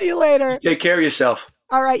right. I'll see you later. Take care of yourself.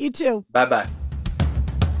 All right. You too. Bye-bye.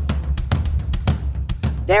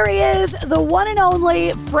 There he is, the one and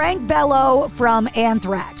only Frank Bello from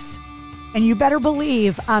Anthrax. And you better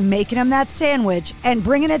believe I'm making him that sandwich and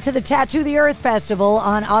bringing it to the Tattoo the Earth Festival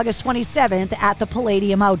on August 27th at the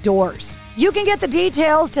Palladium Outdoors. You can get the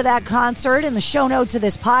details to that concert in the show notes of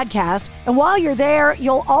this podcast. And while you're there,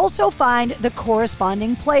 you'll also find the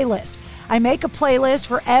corresponding playlist. I make a playlist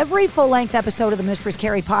for every full-length episode of the Mistress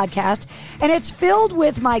Carrie podcast, and it's filled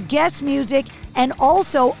with my guest music and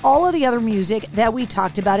also all of the other music that we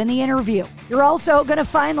talked about in the interview. You're also going to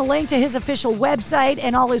find the link to his official website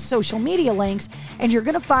and all his social media links, and you're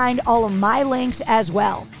going to find all of my links as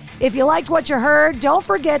well. If you liked what you heard, don't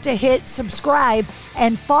forget to hit subscribe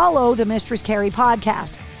and follow the Mistress Carrie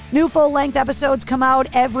podcast. New full-length episodes come out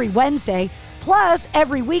every Wednesday, plus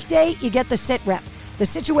every weekday you get the sit rep. The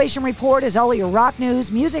Situation Report is all of your rock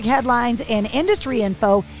news, music headlines, and industry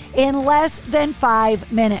info in less than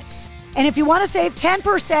 5 minutes. And if you want to save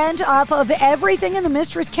 10% off of everything in the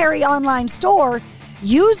Mistress Carrie online store,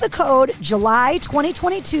 use the code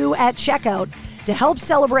July2022 at checkout to help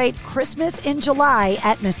celebrate Christmas in July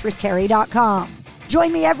at mistresscarrie.com.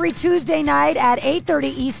 Join me every Tuesday night at 8:30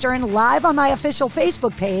 Eastern live on my official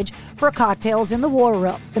Facebook page for Cocktails in the War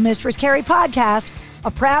Room. The Mistress Carrie podcast,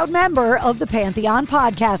 a proud member of the Pantheon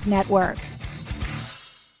Podcast Network.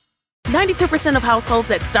 92% of households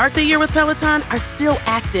that start the year with Peloton are still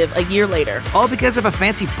active a year later. All because of a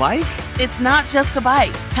fancy bike? It's not just a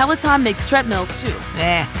bike. Peloton makes treadmills too.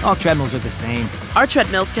 All treadmills are the same. Our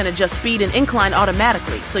treadmills can adjust speed and incline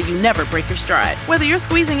automatically, so you never break your stride. Whether you're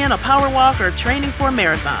squeezing in a power walk or training for a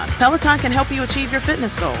marathon, Peloton can help you achieve your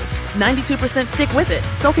fitness goals. 92% stick with it.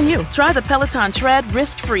 So can you. Try the Peloton Tread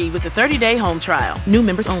risk-free with the 30-day home trial. New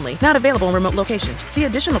members only. Not available in remote locations. See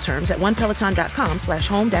additional terms at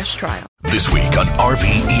onepeloton.com/home-trial. This week on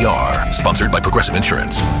RVER, sponsored by Progressive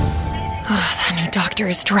Insurance. That new doctor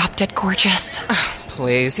is drop-dead gorgeous.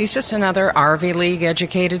 Please, he's just another RV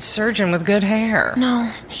League-educated surgeon with good hair.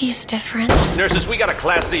 No, he's different. Nurses, we got a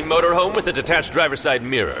Class C motorhome with a detached driver's side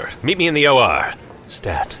mirror. Meet me in the OR.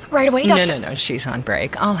 Stat. Right away, doctor. No, she's on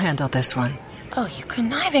break. I'll handle this one. Oh, you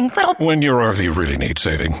conniving little... When your RV really needs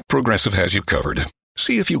saving, Progressive has you covered.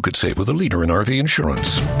 See if you could save with a leader in RV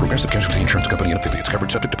insurance. Progressive Casualty Insurance Company and affiliates, covered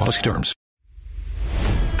subject to policy terms.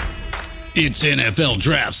 It's NFL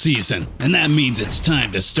draft season, and that means it's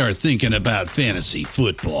time to start thinking about fantasy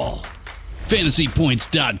football.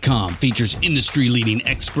 FantasyPoints.com features industry-leading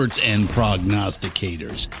experts and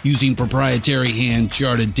prognosticators using proprietary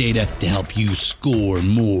hand-charted data to help you score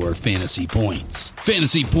more fantasy points.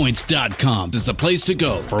 FantasyPoints.com is the place to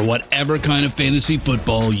go for whatever kind of fantasy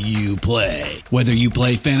football you play. Whether you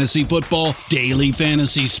play fantasy football, daily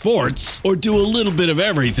fantasy sports, or do a little bit of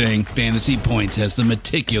everything, Fantasy Points has the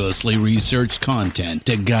meticulously researched content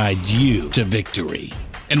to guide you to victory.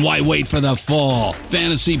 And why wait for the fall?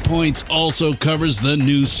 Fantasy Points also covers the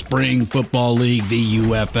new spring football league, the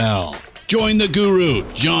UFL. Join the guru,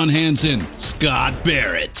 John Hansen, Scott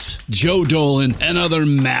Barrett, Joe Dolan, and other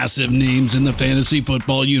massive names in the fantasy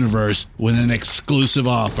football universe with an exclusive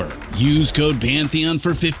offer. Use code Pantheon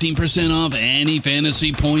for 15% off any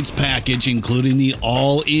Fantasy Points package, including the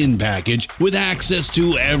all-in package, with access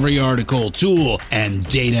to every article, tool, and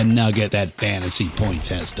data nugget that Fantasy Points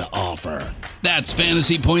has to offer. That's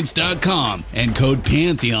FantasyPoints.com and code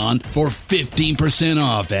Pantheon for 15%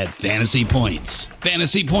 off at Fantasy Points.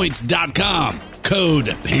 FantasyPoints.com,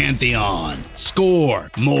 code Pantheon.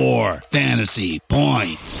 Score more fantasy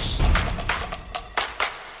points.